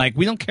there,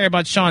 we don't care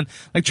about Sean,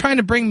 trying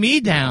to bring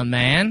me down,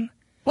 man.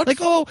 What?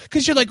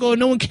 Because you're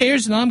no one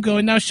cares, and I'm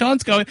going, now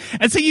Sean's going.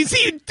 And so you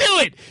do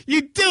it.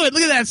 You do it.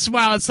 Look at that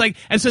smile. It's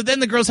and so then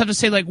the girls have to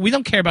say, we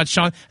don't care about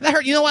Sean. That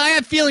hurt. You know what? I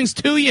have feelings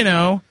too,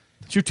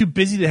 But you're too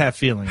busy to have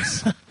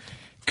feelings.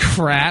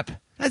 Crap.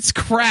 That's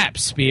crap,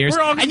 Spears.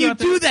 And you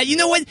do that. You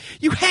know what?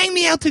 You hang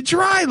me out to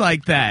dry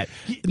like that.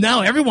 Now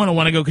everyone will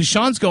want to go because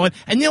Sean's going.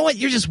 And you know what?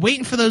 You're just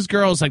waiting for those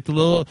girls, the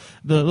little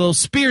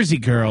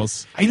Spearsy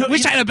girls. I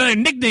wish I had a better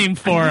nickname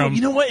for them.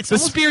 You know what? It's the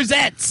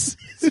Spearsettes.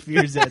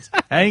 Spearsettes.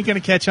 I ain't going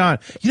to catch on.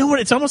 You know what?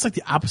 It's almost like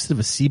the opposite of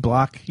a C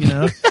block,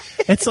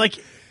 It's like,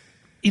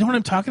 you know what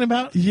I'm talking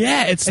about?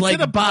 Yeah, it's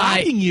Instead of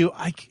blocking you,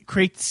 I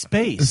create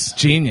space. It's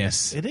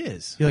genius. It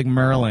is. You're like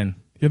Merlin.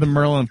 You're the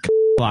Merlin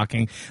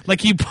blocking.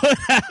 You put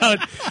out,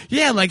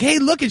 hey,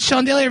 look at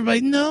Sean Daly.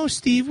 Everybody, no,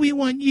 Steve, we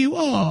want you.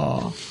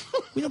 Oh,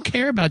 we don't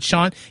care about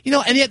Sean.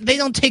 And yet they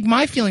don't take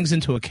my feelings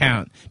into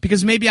account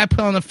because maybe I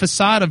put on a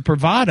facade of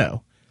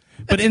bravado.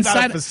 But inside,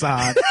 not a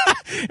facade.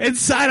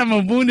 inside, I'm a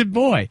wounded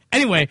boy.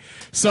 Anyway,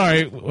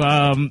 sorry.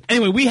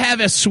 Anyway, we have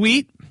a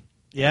suite.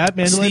 Yeah,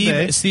 Mandalay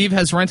Bay. Steve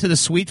has rented a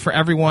suite for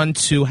everyone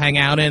to hang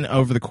out in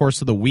over the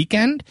course of the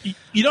weekend.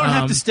 You don't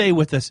have to stay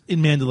with us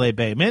in Mandalay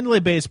Bay.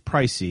 Mandalay Bay is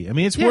pricey. I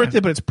mean, it's worth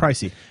it, but it's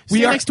pricey.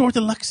 We are next door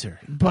to Luxor.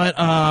 But,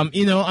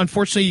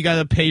 unfortunately, you got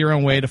to pay your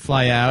own way to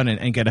fly out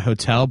and get a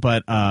hotel.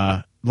 But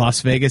Las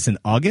Vegas in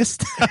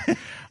August,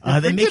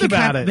 they make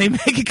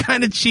it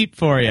kind of cheap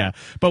for you.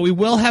 But we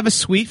will have a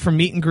suite for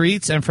meet and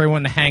greets and for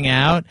everyone to hang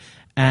out.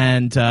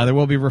 And there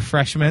will be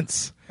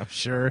refreshments.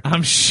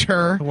 I'm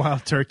sure.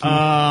 Wild turkey.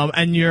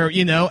 And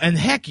and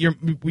heck,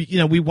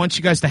 we want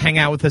you guys to hang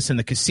out with us in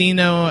the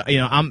casino.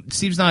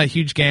 Steve's not a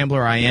huge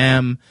gambler. I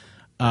am.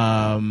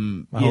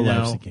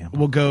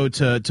 We'll go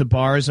to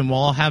bars and we'll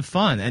all have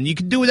fun. And you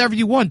can do whatever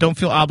you want. Don't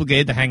feel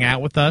obligated to hang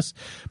out with us.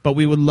 But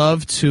we would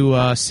love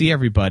to see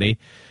everybody.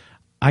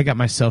 I got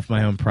myself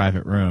my own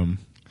private room.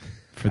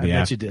 For the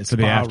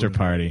after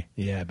party.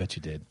 Yeah, I bet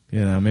you did.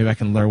 Maybe I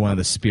can lure one of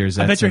the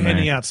Spearsettes. I bet you're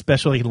handing out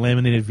special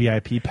laminated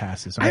VIP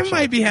passes. I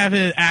might be having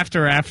an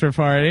after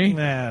party.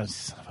 Nah,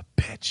 son of a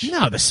bitch.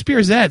 No, the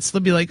Spearsettes.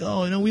 They'll be like,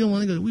 oh, no, we don't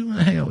want to go. We want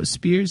to hang out with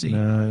Spearsy.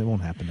 No, it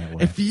won't happen that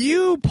way. If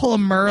you pull a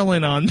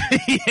Merlin on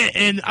me,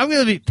 and I'm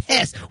going to be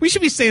pissed. We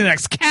should be staying at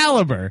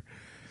Excalibur.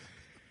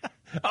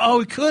 Oh,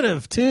 we could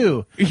have,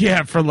 too.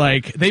 Yeah, for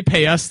they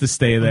pay us to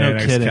stay there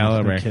at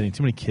Excalibur. No kidding.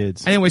 Too many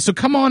kids. Anyway, so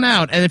come on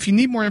out. And if you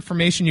need more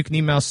information, you can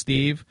email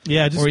Steve.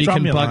 Yeah, just or you drop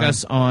can me a bug line.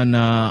 us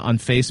on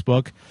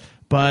Facebook.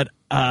 But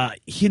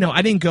You know,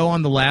 I didn't go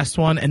on the last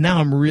one, and now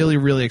I'm really,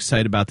 really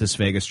excited about this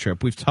Vegas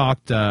trip. We've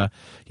talked, you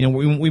know,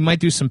 we might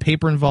do some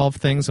paper-involved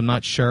things. I'm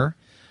not sure.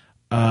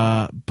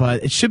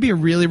 But it should be a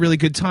really, really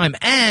good time.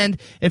 And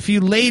if you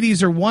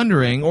ladies are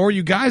wondering, or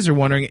you guys are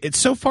wondering,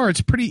 so far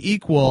it's pretty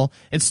equal.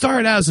 It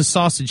started out as a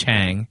sausage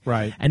hang.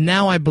 Right. And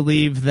now I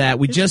believe that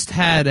we just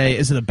had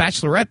is it a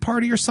bachelorette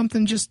party or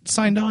something just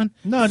signed on?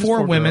 No, just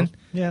 4 women. girls.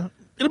 Yeah.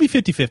 It'll be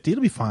 50-50.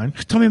 It'll be fine.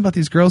 Tell me about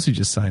these girls who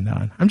just signed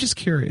on. I'm just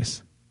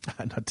curious.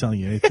 I'm not telling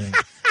you anything.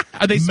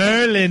 Are they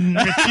Merlin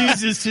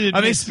refuses to.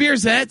 Are they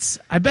Spearsettes?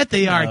 I bet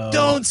they are. No.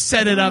 Don't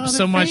set it up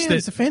so much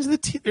that the fans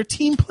of they're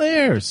team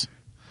players.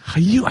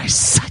 You are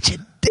such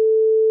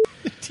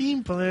a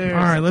team players. All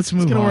right, let's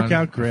move on. It's going to work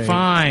out great.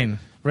 Fine.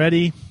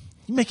 Ready?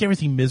 You make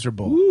everything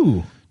miserable.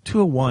 Ooh.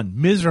 201.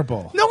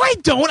 Miserable. No, I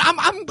don't.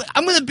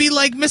 I'm going to be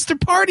like Mr.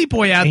 Party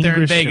Boy out there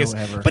in Angriest Vegas. show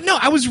ever. But no,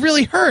 I was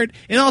really hurt.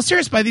 In all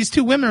seriousness, by these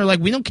 2 women are like,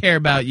 we don't care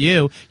about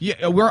you.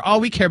 All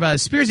we care about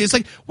is Spearsy. It's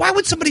like, why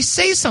would somebody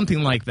say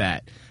something like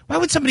that? Why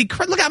would somebody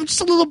look? I'm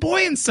just a little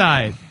boy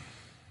inside.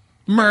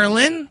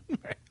 Merlin.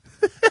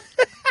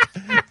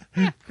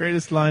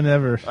 Greatest line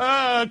ever.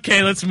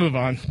 Okay, let's move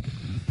on.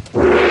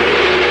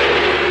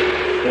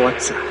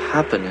 What's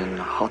happening,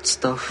 hot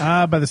stuff?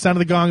 By the sound of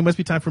the gong, it must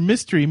be time for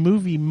Mystery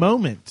Movie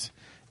Moment.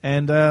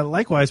 And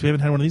likewise, we haven't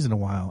had one of these in a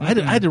while. I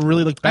had to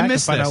really look back to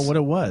find out what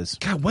it was.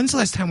 God, when's the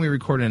last time we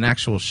recorded an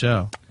actual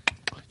show?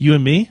 You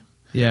and me?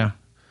 Yeah.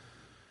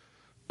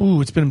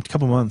 Ooh, it's been a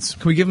couple months.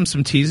 Can we give them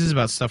some teases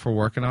about stuff we're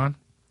working on?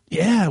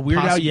 Yeah,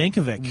 Weird Al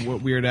Yankovic.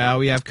 What Weird Al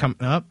we have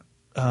coming up?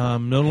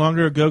 No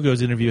longer a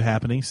Go-Go's interview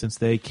happening since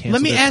they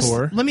canceled their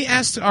tour. Let me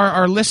ask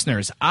our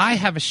listeners. I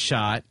have a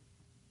shot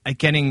at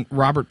getting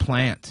Robert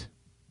Plant.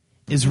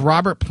 Is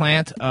Robert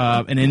Plant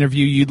an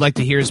interview you'd like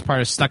to hear as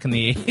part of Stuck in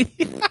the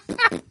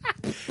 80s?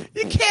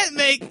 You can't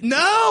make...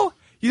 No?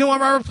 You don't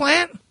want Robert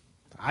Plant?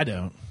 I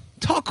don't.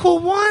 Talk Cool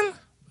 1?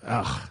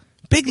 Ugh.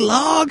 Big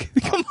Log?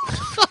 Come on.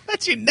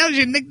 That was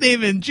your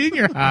nickname in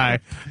junior high.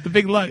 The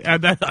Big Log.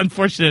 That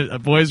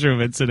unfortunate boys'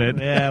 room incident.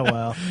 Yeah,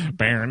 well.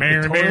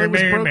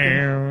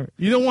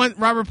 You don't want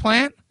Robert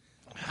Plant?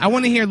 I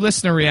want to hear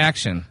listener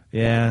reaction.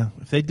 Yeah.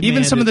 If they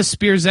even some of the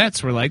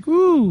Spearsettes were like,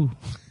 ooh.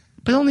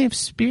 But only if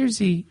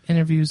Spearsy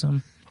interviews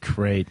them.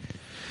 Great.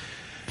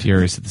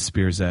 Furious at the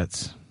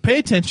Spearsettes. Pay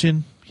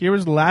attention. Here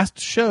was last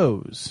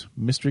show's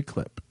mystery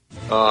clip.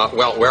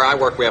 Well, where I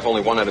work, we have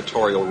only one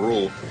editorial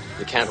rule.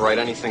 You can't write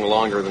anything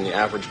longer than the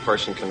average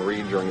person can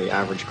read during the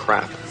average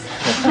crap.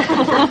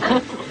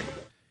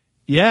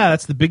 Yeah,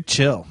 that's The Big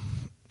Chill,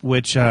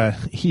 which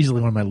easily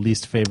one of my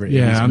least favorite.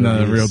 Yeah, 80s I'm not a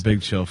movies. real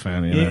Big Chill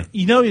fan either.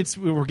 You know,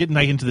 we're getting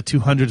like into the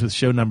 200s with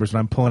show numbers, and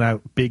I'm pulling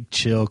out Big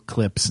Chill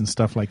clips and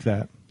stuff like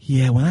that.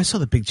 Yeah, when I saw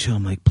The Big Chill,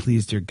 I'm like,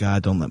 please, dear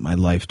God, don't let my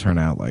life turn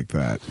out like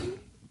that.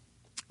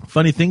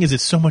 Funny thing is,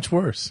 it's so much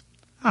worse.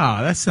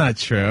 Oh, that's not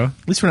true.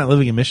 At least we're not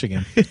living in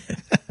Michigan.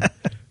 I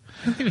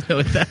don't even know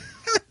what that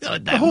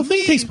The whole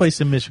thing takes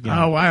place in Michigan.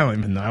 Oh, I don't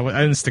even know.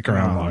 I didn't stick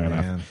around long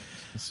enough.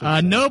 So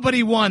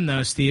nobody won,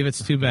 though, Steve.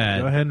 It's too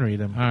bad. Go ahead and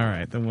read them. All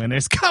right, the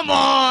winners. Come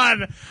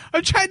on!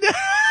 I'm trying to...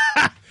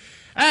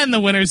 And the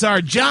winners are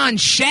John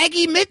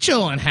Shaggy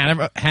Mitchell in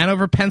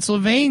Hanover,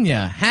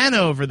 Pennsylvania.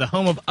 Hanover, the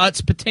home of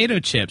Utz potato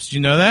chips. Did you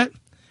know that? Have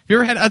you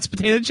ever had Utz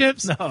potato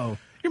chips? No.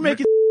 You're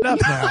making up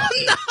now.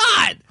 I'm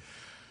not!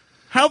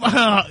 How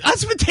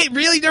Utz potato?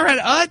 Really? You never had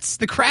Utz?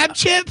 The crab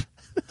chip?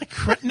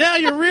 Now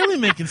you're really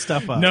making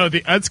stuff up. No,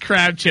 the Utz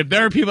crab chip.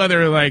 There are people out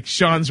there who are like,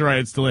 Sean's right,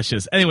 it's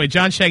delicious. Anyway,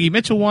 John Shaggy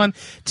Mitchell won.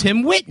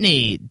 Tim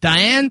Whitney,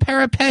 Diane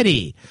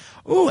Parapetti.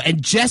 Ooh,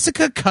 and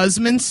Jessica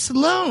Cusman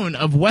Sloan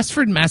of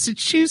Westford,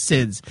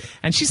 Massachusetts.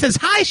 And she says,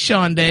 hi,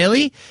 Sean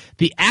Daly.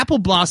 The Apple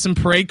Blossom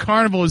Parade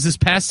Carnival was this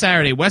past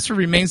Saturday. Westford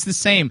remains the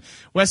same.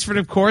 Westford,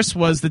 of course,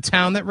 was the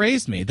town that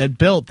raised me, that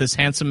built this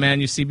handsome man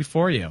you see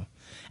before you.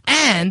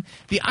 And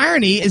the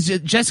irony is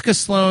that Jessica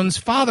Sloan's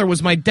father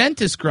was my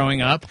dentist growing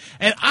up,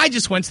 and I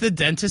just went to the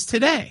dentist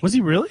today. Was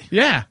he really?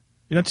 Yeah.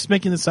 You're not just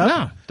making this up?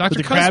 No. Dr. With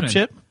the crab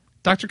chip?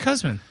 Dr.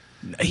 Cusman.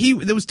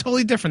 It was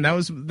totally different.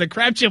 The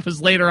crab chip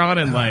was later on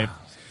in life.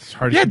 It's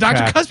hard to Yeah, keep Dr.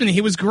 track. Cusman,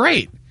 he was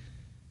great.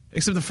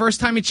 Except the first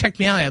time he checked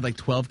me out, I had like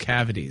 12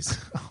 cavities.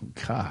 Oh,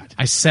 God.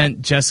 I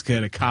sent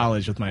Jessica to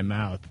college with my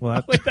mouth.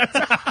 Well, wait,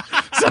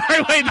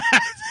 sorry, wait.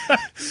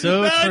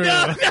 So true.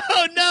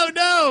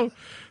 No.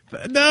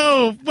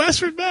 No,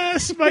 Westford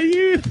Mass, my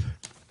youth.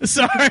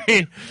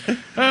 Sorry.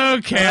 Okay,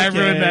 I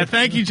ruined that.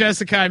 Thank you,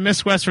 Jessica. I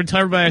miss Westford.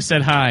 Tell everybody I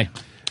said hi.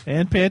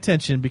 And pay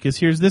attention, because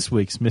here's this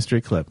week's mystery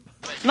clip.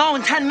 No,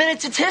 in 10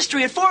 minutes it's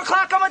history. At 4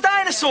 o'clock I'm a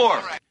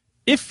dinosaur.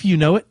 If you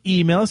know it,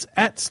 email us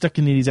at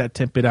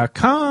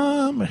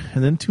stuckinities@tempe.com,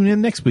 and then tune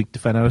in next week to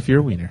find out if you're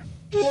a wiener.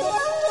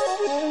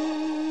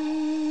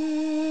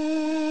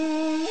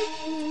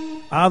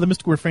 The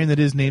mystical refrain that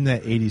is Name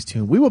That 80s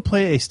Tune. We will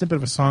play a snippet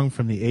of a song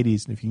from the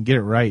 80s, and if you can get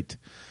it right,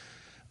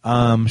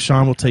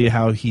 Sean will tell you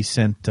how he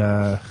sent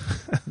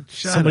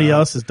somebody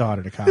else's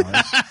daughter to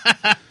college.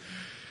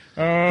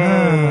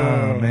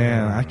 Oh,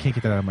 man. I can't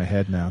get that out of my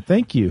head now.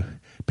 Thank you.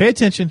 Pay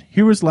attention.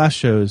 Here was last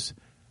show's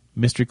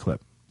mystery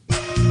clip.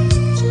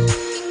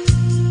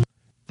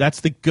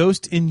 That's The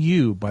Ghost in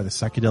You by the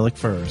Psychedelic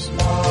Furs.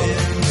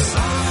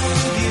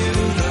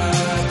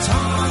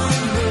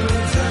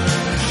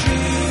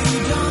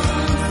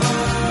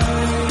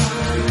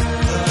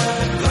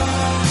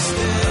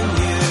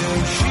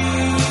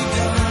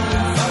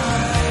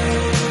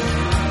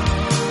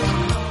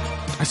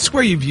 I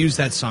swear you've used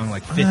that song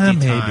like 50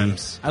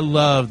 times. I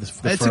love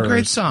the It's Furs. a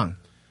great song.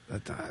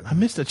 I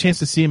missed a chance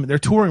to see them. They're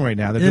touring right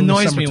now. They're It doing the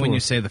annoys summer me when tour. you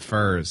say the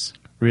Furs.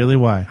 Really?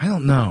 Why? I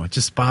don't know. It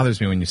just bothers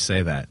me when you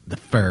say that. The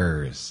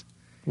Furs.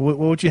 What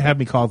would you have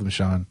me call them,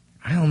 Sean?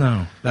 I don't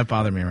know. That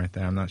bothered me right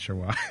there. I'm not sure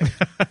why.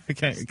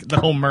 Okay, the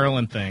whole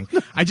Merlin thing.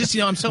 I just,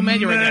 I'm so mad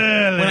you're right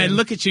there. When I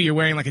look at you, you're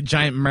wearing like a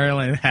giant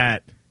Merlin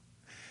hat.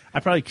 I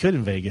probably could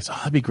in Vegas. Oh,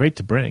 that'd be great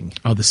to bring.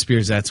 Oh, the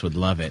Spearsettes would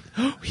love it.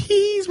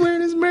 He's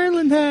wearing his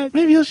Merlin hat.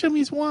 Maybe he'll show me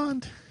his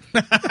wand.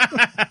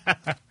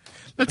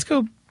 Let's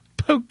go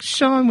poke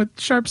Sean with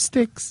sharp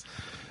sticks.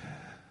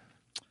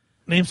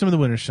 Name some of the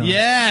winners, Sean.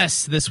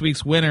 Yes, this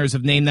week's winners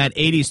of Name That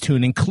 80s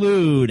Tune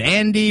include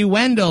Andy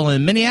Wendell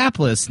in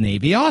Minneapolis,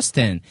 Navy,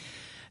 Austin,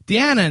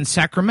 Deanna in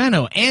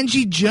Sacramento,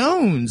 Angie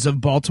Jones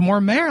of Baltimore,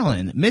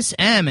 Maryland, Miss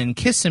M in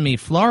Kissimmee,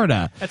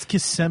 Florida. That's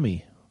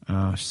Kissimmee.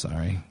 Oh,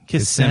 sorry.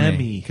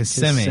 Kissimmee.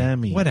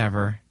 Kissimmee.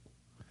 Whatever.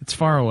 It's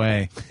far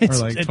away. Or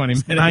like 20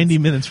 minutes. 90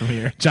 minutes from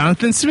here.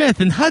 Jonathan Smith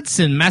in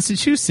Hudson,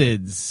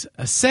 Massachusetts.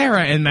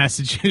 Sarah in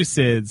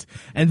Massachusetts.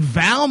 And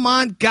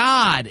Valmont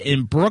God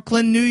in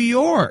Brooklyn, New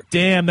York.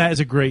 Damn, that is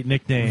a great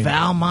nickname.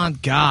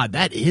 Valmont God.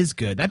 That is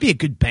good. That'd be a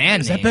good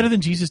band Is name. that better than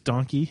Jesus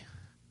Donkey?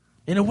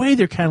 In a way,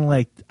 they're kind of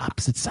like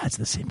opposite sides of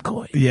the same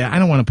coin. Yeah, I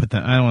don't want to put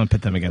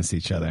them against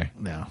each other.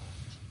 No.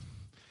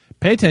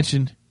 Pay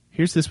attention.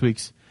 Here's this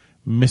week's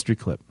mystery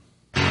clip.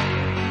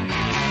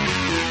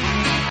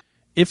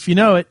 If you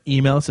know it,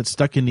 email us at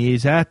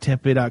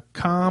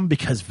stuckinthea's@tampa.com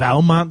because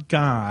Valmont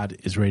God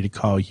is ready to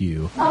call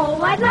you.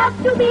 Oh, I'd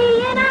love to be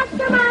an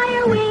Oscar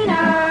Mayer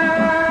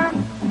wiener.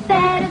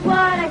 That is what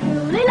I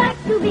truly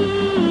like to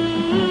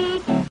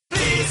be.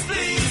 Please,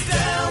 please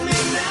tell me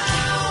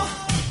now.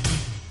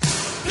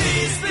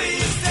 Please,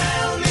 please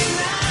tell me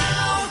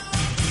now.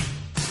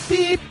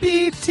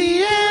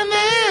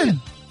 BBTMN.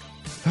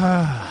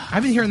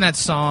 I've been hearing that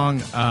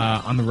song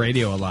on the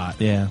radio a lot.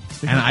 Yeah.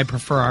 And I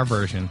prefer our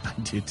version. I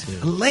do too.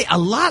 A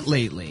lot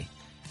lately.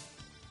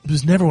 It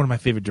was never one of my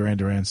favorite Duran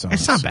Duran songs.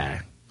 It's not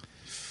bad.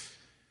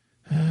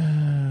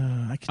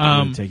 I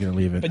can really take it or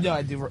leave it. But no,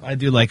 I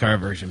do like our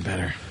version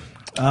better.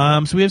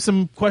 So we have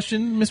some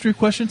mystery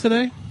question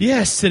today.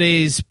 Yes,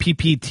 today's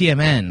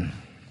PPTMN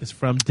is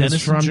from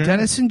Dennis.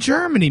 Dennis in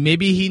Germany.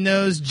 Maybe he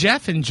knows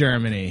Jeff in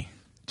Germany.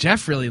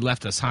 Jeff really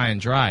left us high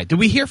and dry. Did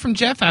we hear from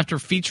Jeff after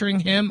featuring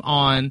him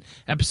on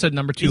episode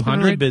number 200? He's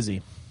been really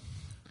busy.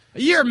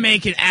 You're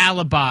making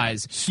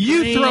alibis.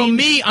 You throw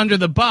me under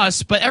the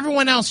bus, but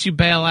everyone else you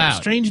bail out.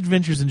 Strange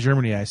adventures in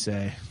Germany, I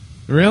say.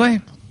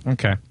 Really?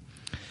 Okay.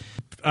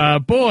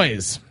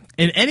 Boys,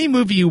 in any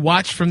movie you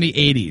watched from the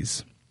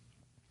 80s,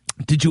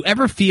 did you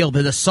ever feel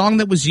that a song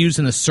that was used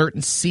in a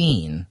certain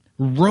scene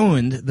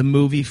ruined the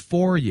movie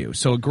for you?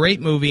 So a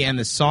great movie and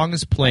the song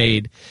is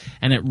played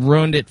and it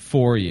ruined it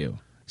for you.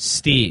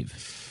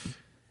 Steve,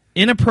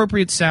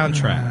 inappropriate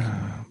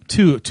soundtrack.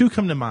 Two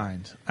come to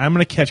mind. I'm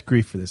going to catch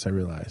grief for this, I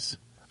realize.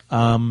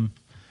 Que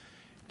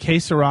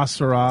Sera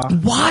Sera.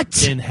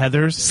 What? In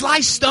Heathers. Sly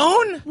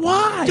Stone?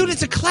 Why? Dude,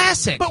 it's a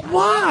classic. But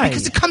why?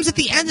 Because it comes at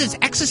the end as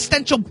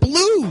existential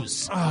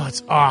blues. Oh,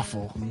 it's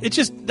awful. It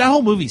just, that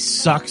whole movie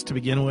sucks to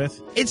begin with.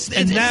 It's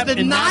the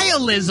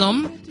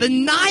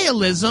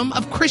nihilism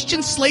of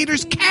Christian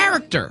Slater's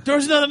character. There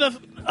was not enough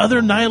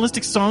other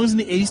nihilistic songs in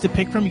the 80s to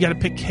pick from. You got to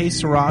pick Que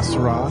Sera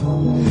Sera.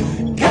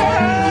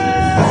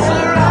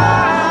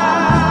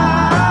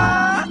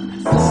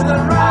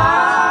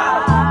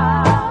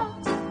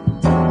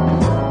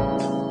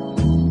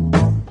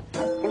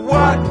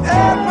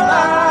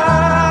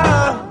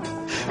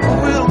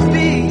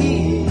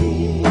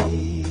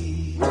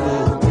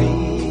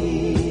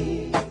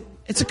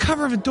 It's a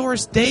cover of a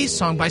Doris Day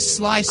song by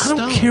Sly Stone.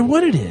 I don't care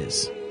what it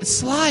is. It's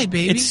Sly,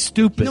 baby. It's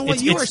stupid. You know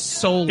what? You are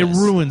soulless. It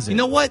ruins it. You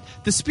know what?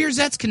 The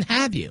Spearsettes can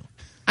have you.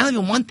 I don't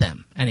even want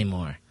them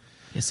anymore.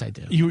 Yes, I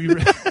do. Room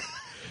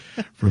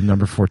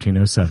number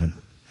 1407.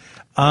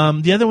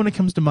 The other one that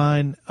comes to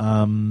mind,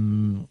 I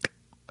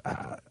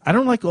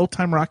don't like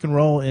old-time rock and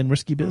roll and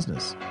Risky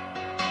Business.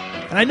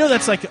 And I know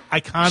that's like an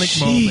iconic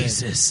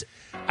Jesus.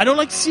 moment. I don't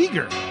like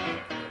Seeger.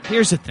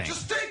 Here's the thing.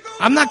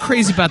 I'm not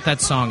crazy about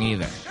that song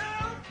either.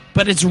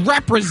 But it's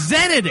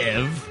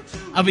representative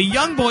of a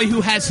young boy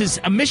who has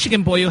a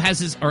Michigan boy who has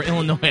his, or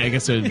Illinois, I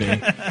guess it would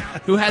be,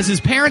 who has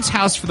his parents'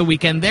 house for the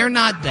weekend. They're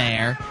not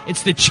there.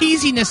 It's the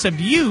cheesiness of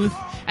youth,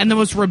 and the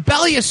most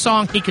rebellious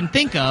song he can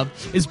think of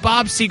is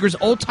Bob Seger's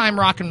old-time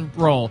rock and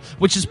roll,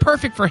 which is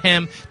perfect for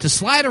him to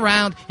slide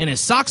around in his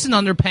socks and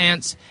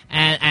underpants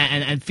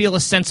and feel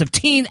a sense of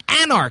teen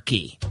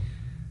anarchy.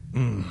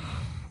 Well,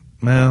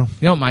 you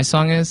know what my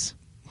song is?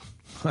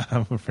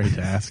 I'm afraid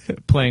to ask.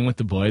 Playing with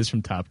the Boys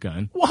from Top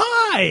Gun.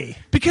 Why? Why?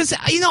 Because,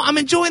 I'm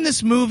enjoying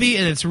this movie,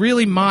 and it's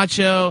really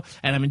macho,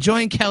 and I'm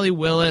enjoying Kelly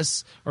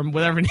Willis, or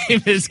whatever her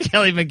name is,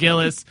 Kelly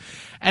McGillis,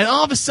 and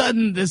all of a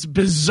sudden, this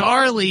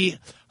bizarrely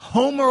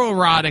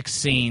homoerotic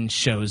scene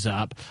shows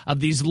up of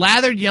these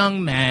lathered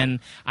young men.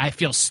 I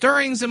feel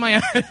stirrings in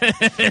my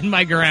in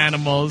my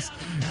garanimals.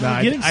 No,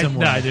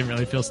 I didn't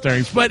really feel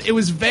stirrings, but it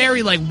was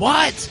very like,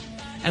 what?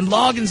 And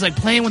Logan's like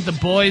playing with the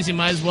boys. He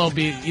might as well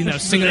be,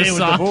 singing the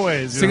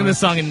song, the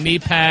song in knee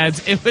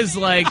pads. It was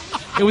like,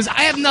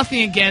 I have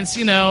nothing against,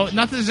 not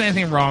that there's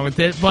anything wrong with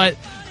it, but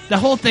the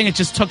whole thing, it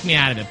just took me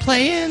out of it.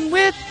 Playing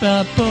with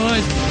the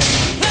boys.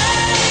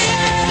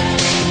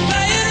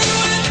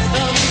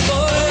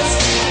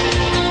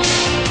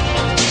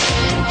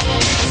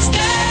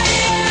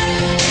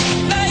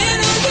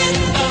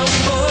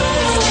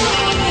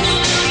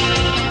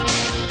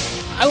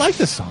 I like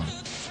this song.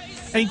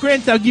 And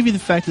granted, I'll give you the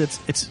fact that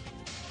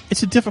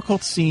it's a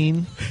difficult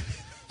scene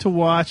to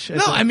watch.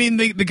 No, I mean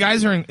the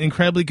guys are in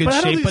incredibly good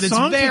shape, but it's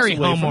very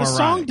homoerotic. The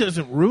song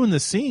doesn't ruin the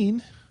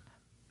scene.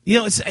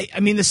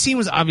 The scene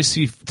was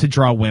obviously to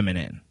draw women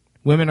in.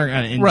 Women are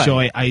going to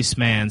enjoy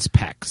Iceman's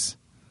pecs.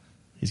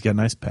 He's got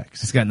nice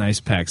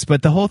pecs.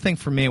 But the whole thing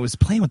for me, it was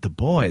playing with the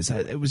boys.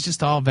 It was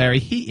just all very,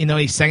 he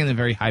sang in a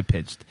very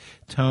high-pitched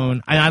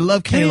tone. And I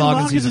love Kenny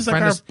Loggins. He's a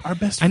friend like our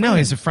best friend. I know,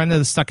 he's a friend of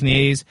the Stuck in the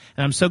 80s.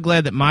 And I'm so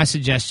glad that my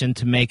suggestion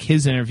to make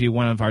his interview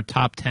one of our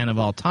top 10 of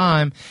all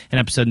time in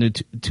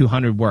episode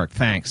 200 worked.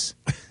 Thanks.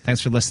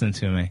 Thanks for listening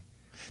to me.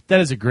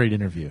 That is a great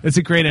interview. It's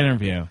a great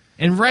interview.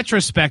 In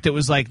retrospect, it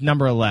was like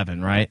number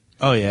 11, right?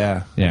 Oh,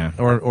 yeah. Yeah.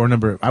 Or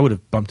number, I would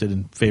have bumped it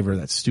in favor of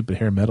that stupid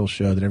hair metal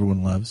show that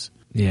everyone loves.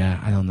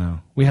 Yeah, I don't know.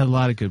 We had a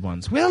lot of good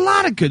ones.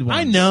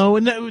 I know,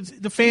 and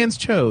the fans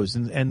chose,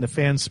 and the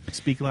fans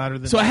speak louder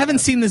than... So I haven't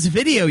seen this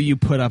video you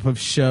put up of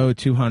show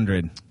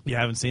 200. You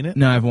haven't seen it?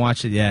 No, I haven't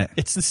watched it yet.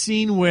 It's the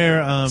scene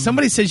where...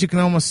 somebody says you can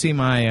almost see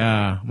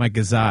my my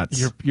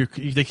gazots.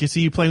 They can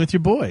see you playing with your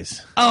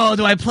boys. Oh,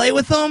 do I play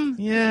with them?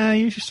 Yeah,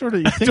 you're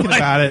thinking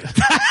about it.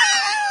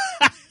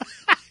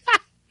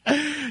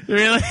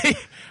 Really?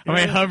 Am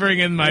I hovering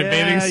in my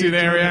bathing suit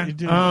area?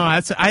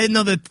 I didn't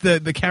know that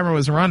the camera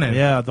was running.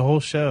 Yeah, the whole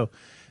show.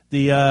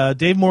 The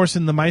Dave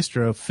Morrison, the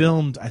maestro,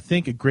 filmed, I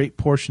think, a great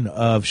portion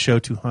of show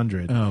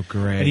 200. Oh,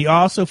 great. And he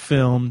also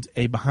filmed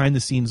a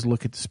behind-the-scenes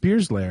look at the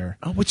Spears lair.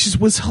 Oh, which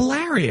was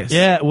hilarious.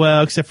 Yeah,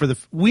 well, except for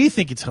we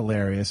think it's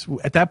hilarious.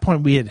 At that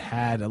point, we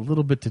had a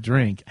little bit to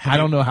drink. I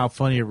don't know how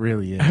funny it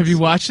really is. Have you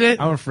watched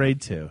it? I'm afraid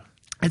to.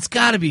 It's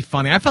got to be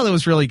funny. I felt it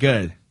was really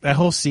good. That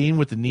whole scene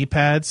with the knee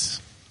pads...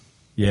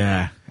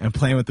 Yeah, and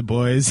playing with the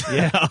boys.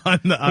 Yeah, on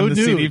the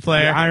CD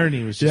player. The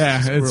irony was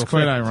just it's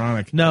quite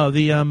ironic. No,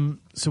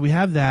 so we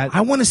have that.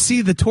 I want to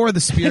see the tour of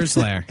the Spears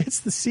lair.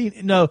 It's the scene.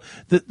 No,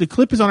 the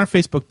clip is on our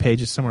Facebook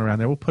page. It's somewhere around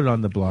there. We'll put it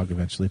on the blog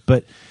eventually.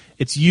 But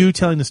it's you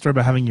telling the story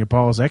about having your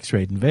balls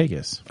x-rayed in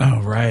Vegas.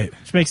 Oh, right.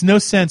 Which makes no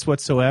sense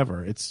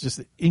whatsoever. It's just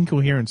an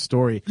incoherent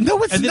story.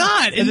 No, it's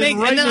not. And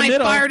then I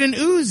fired an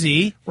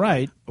Uzi.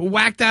 Right.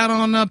 Whacked out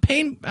on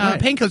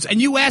painkillers.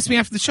 And you asked me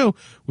after the show,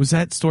 was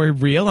that story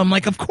real? I'm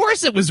like, of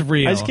course it was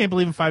real. I just can't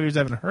believe in 5 years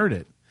I haven't heard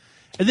it.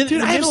 And then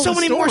dude, I have so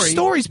many more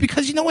stories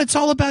because you know what? It's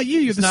all about you.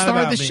 You're the star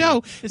of the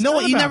show. No,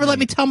 you never let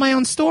me tell my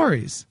own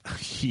stories.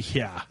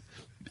 Yeah.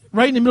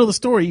 Right in the middle of the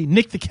story,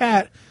 Nick the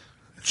cat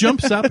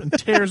jumps up and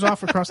tears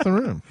off across the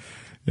room.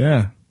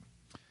 Yeah.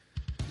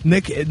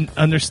 Nick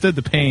understood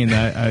the pain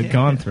I'd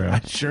gone through.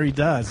 I'm sure he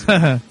does.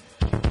 Good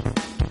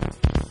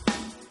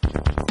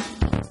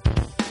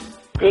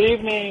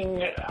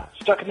evening,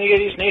 Stuck in the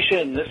 80s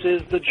Nation. This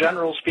is the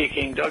General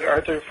speaking, Doug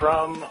Arthur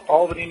from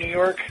Albany, New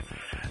York.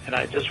 And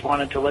I just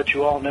wanted to let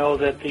you all know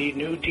that the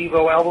new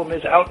Devo album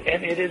is out,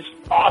 and it is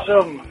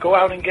awesome. Go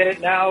out and get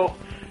it now.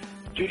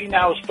 Duty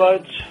now,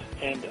 Spuds.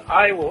 And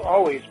I will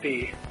always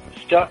be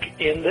stuck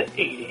in the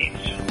 80s.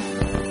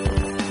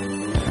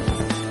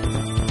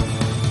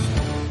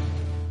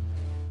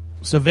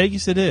 So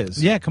Vegas it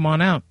is. Yeah, come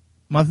on out.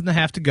 Month and a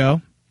half to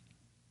go.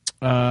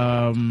 You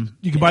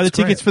can buy the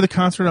tickets for the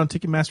concert on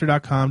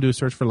Ticketmaster.com. Do a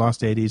search for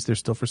Lost 80s. They're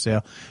still for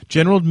sale.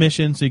 General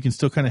admission, so you can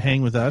still kind of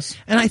hang with us.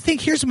 And I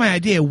think here's my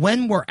idea.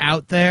 When we're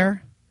out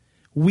there,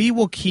 we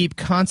will keep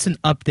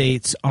constant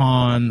updates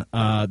on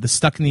the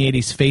Stuck in the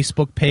 80s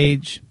Facebook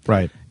page.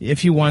 Right.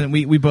 If you want,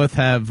 we both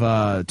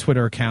have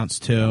Twitter accounts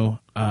too.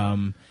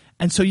 And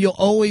so you'll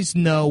always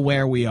know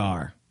where we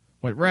are.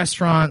 What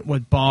restaurant,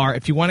 what bar.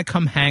 If you want to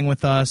come hang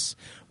with us,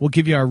 we'll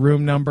give you our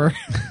room number.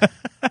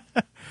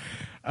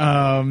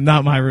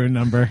 Not my room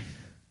number.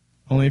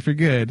 Only if you're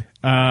good.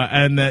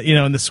 And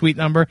the suite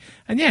number.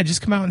 And yeah,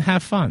 just come out and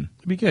have fun.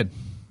 It'll be good.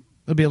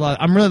 It'll be a lot.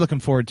 I'm really looking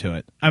forward to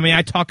it. I mean,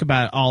 I talk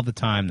about it all the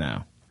time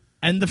now.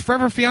 And the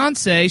forever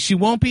fiance, she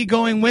won't be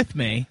going with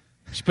me,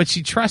 but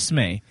she trusts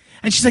me.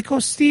 And she's like, "Oh,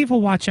 Steve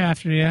will watch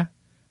after you."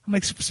 I'm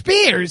like,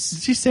 "Spears."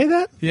 Did she say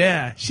that?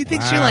 Yeah, she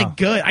thinks you're like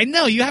good. I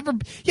know you have her.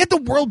 You have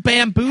the world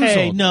bamboozled.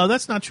 Hey, no,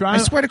 that's not true. I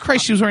swear to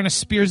Christ, she was wearing a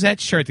Spearsette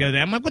shirt the other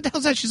day. I'm like, "What the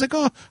hell's that?" She's like,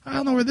 "Oh, I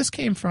don't know where this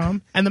came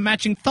from." And the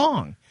matching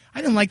thong.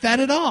 I didn't like that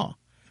at all.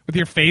 With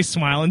your face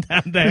smiling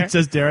down there. It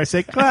says, "Dare I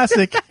say,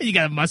 classic." You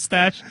got a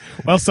mustache.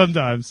 Well,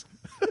 sometimes.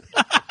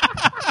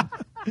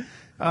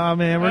 Oh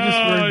man, we're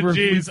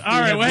jeez. All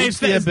right, well,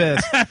 reached the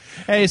abyss.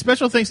 Hey,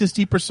 special thanks to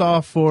Steve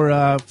Persall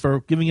for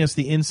giving us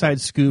the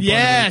inside scoop.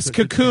 Yes, on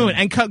Cocoon,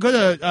 and go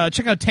to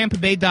check out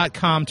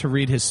TampaBay.com to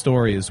read his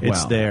story as well.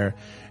 It's there.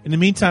 In the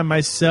meantime,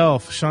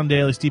 myself, Sean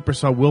Daly, Steve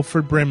Persall,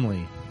 Wilford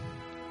Brimley.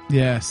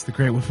 Yes, the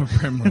great Wilford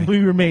Brimley. We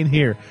remain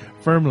here,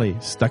 firmly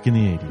stuck in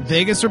the 80s.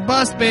 Vegas or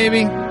bust,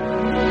 baby.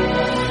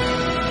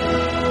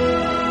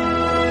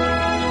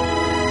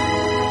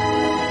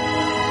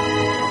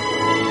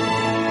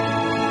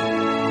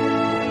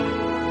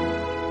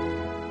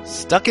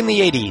 Stuck in the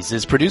 80s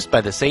is produced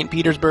by the St.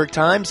 Petersburg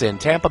Times and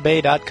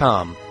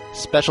TampaBay.com.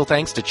 Special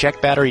thanks to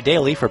Check Battery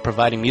Daily for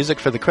providing music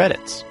for the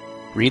credits.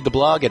 Read the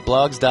blog at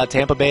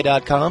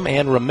blogs.tampabay.com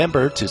and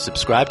remember to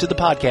subscribe to the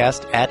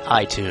podcast at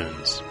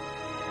iTunes.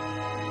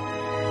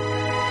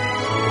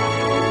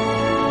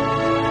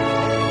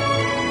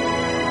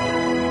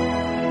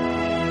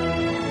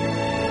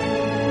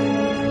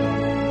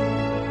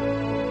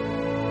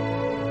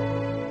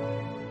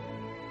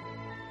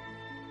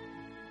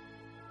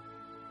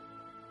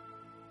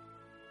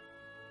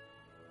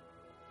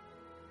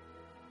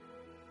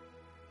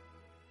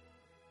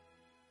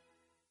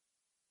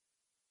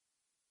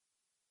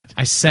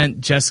 I sent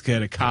Jessica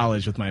to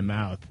college with my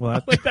mouth.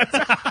 What?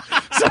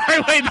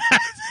 Sorry, wait.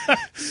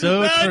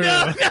 So true.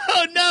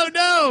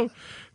 No.